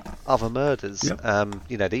suspected of other murders.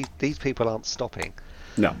 Yep. These people aren't stopping.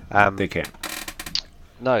 No, they can't.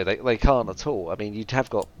 No, they can't at all. I mean, you'd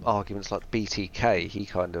have got arguments like BTK. He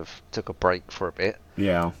kind of took a break for a bit.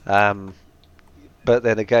 Yeah. But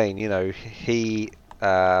then again, he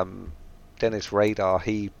Dennis Rader,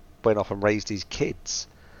 he went off and raised his kids.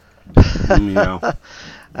 Yeah.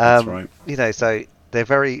 That's right. So they're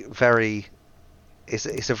very, very.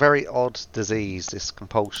 It's a very odd disease, this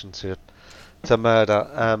compulsion to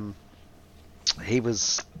murder. He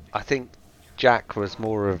was, I think, Jack was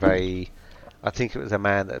more of a. I think it was a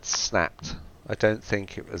man that snapped. I don't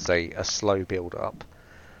think it was a slow build up.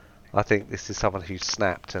 I think this is someone who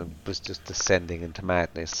snapped and was just descending into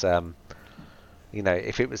madness.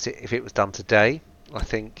 If it was done today, I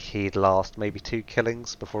think he'd last maybe 2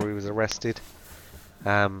 killings before he was arrested.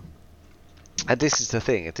 And this is the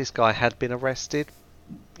thing: if this guy had been arrested,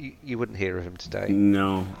 you wouldn't hear of him today.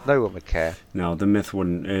 No one would care. No, the myth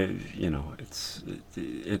wouldn't.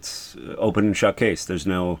 It's open and shut case. There's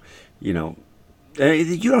no, you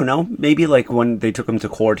don't know. Maybe like when they took him to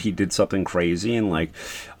court, he did something crazy, and I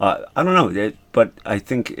don't know. But I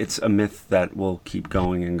think it's a myth that will keep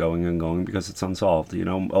going and going and going because it's unsolved.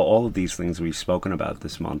 All of these things we've spoken about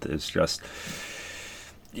this month is just.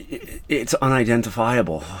 It's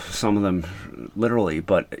unidentifiable. Some of them, literally,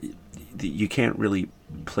 but you can't really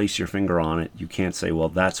place your finger on it. You can't say, well,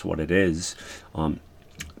 that's what it is.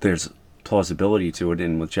 There's plausibility to it,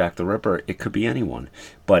 and with Jack the Ripper, it could be anyone,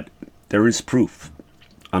 but there is proof.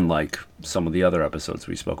 Unlike some of the other episodes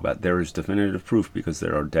we spoke about, there is definitive proof because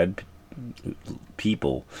there are dead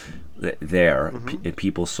people there. Mm-hmm.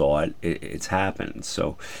 People saw it. It's happened.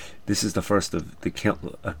 So this is the first of the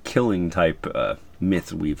killing type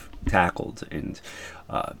myth we've tackled, and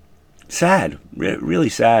sad, really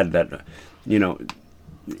sad that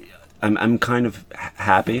I'm kind of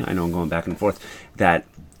happy. I know I'm going back and forth that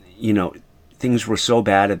things were so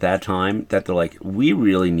bad at that time that they're like, we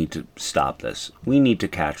really need to stop this. We need to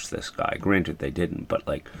catch this guy. Granted, they didn't, but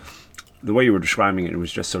the way you were describing it, it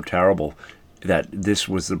was just so terrible that this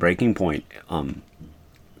was the breaking point.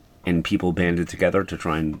 And people banded together to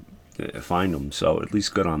try and find him. So at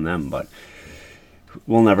least good on them, but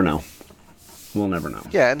we'll never know. We'll never know.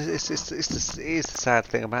 Yeah, and it's the sad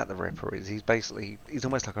thing about the Ripper is he's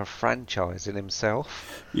almost like a franchise in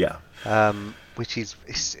himself. Yeah. Which is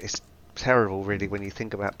it's terrible, really, when you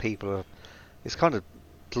think about people. It's kind of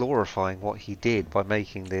glorifying what he did by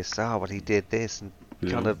making this. But he did this, and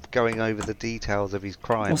kind of going over the details of his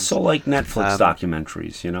crimes. Well, so like Netflix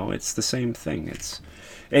documentaries, it's the same thing.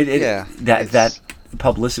 That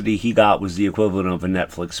publicity he got was the equivalent of a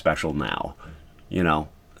Netflix special now.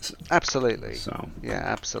 Absolutely. So yeah,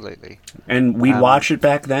 absolutely. And we'd watch it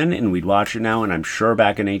back then, and we'd watch it now, and I'm sure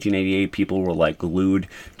back in 1888, people were glued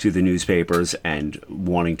to the newspapers and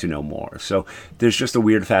wanting to know more. So there's just a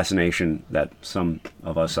weird fascination that some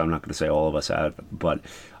of us, I'm not going to say all of us have, but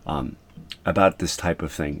about this type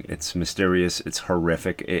of thing. It's mysterious. It's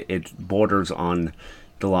horrific. It borders on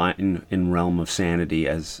the line in realm of sanity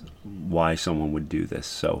as why someone would do this.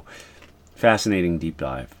 So fascinating deep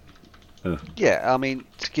dive. Ugh. Yeah, I mean,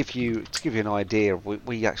 to give you an idea,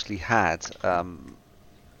 we actually had, 5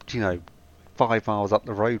 miles up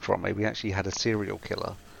the road from me, we actually had a serial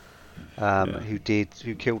killer who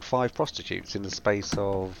killed 5 prostitutes in the space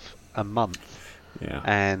of a month. Yeah.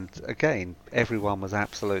 And again, everyone was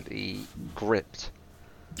absolutely gripped.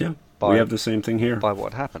 Yeah. We have the same thing here. by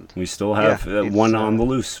what happened. We still have one on the uh,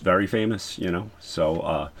 loose, very famous,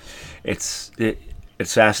 So it's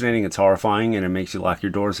fascinating, it's horrifying, and it makes you lock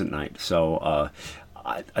your doors at night. So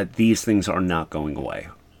these things are not going away.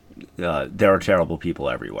 There are terrible people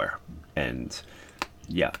everywhere, and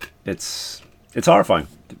yeah, it's horrifying,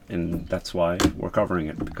 and that's why we're covering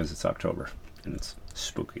it, because it's October and it's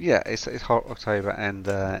spooky. Yeah, it's hot October, and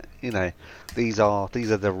these are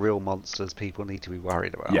the real monsters people need to be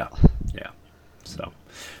worried about. Yeah. So,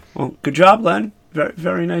 well, good job, Len. Very,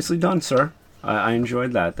 very nicely done, sir. I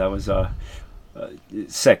enjoyed that. That was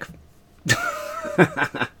sick.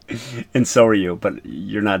 And so are you, but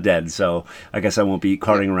you're not dead, so I guess I won't be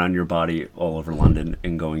carting around your body all over London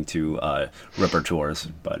and going to Ripper tours.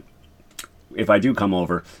 But if I do come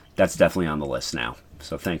over, that's definitely on the list now.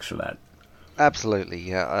 So thanks for that. Absolutely,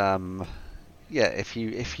 yeah. If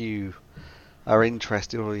you are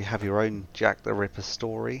interested, or you have your own Jack the Ripper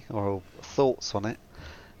story or thoughts on it,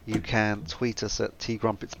 you can tweet us at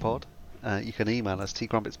tgrumpetspod. You can email us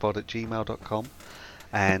tgrumpetspod@gmail.com,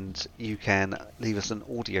 and you can leave us an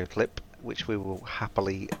audio clip, which we will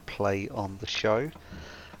happily play on the show.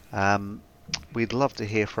 We'd love to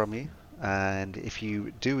hear from you, and if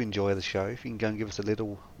you do enjoy the show, if you can go and give us a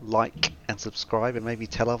little like and subscribe, and maybe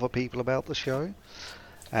tell other people about the show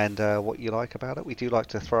and what you like about it. We do like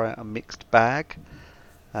to throw out a mixed bag.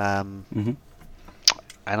 And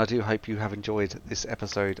I do hope you have enjoyed this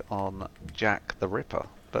episode on Jack the Ripper.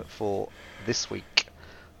 But for this week,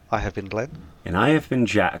 I have been Glenn. And I have been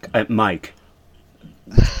Mike.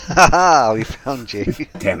 Haha, we found you.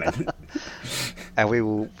 Damn it. And we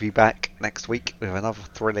will be back next week with another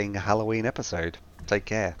thrilling Halloween episode. Take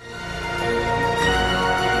care.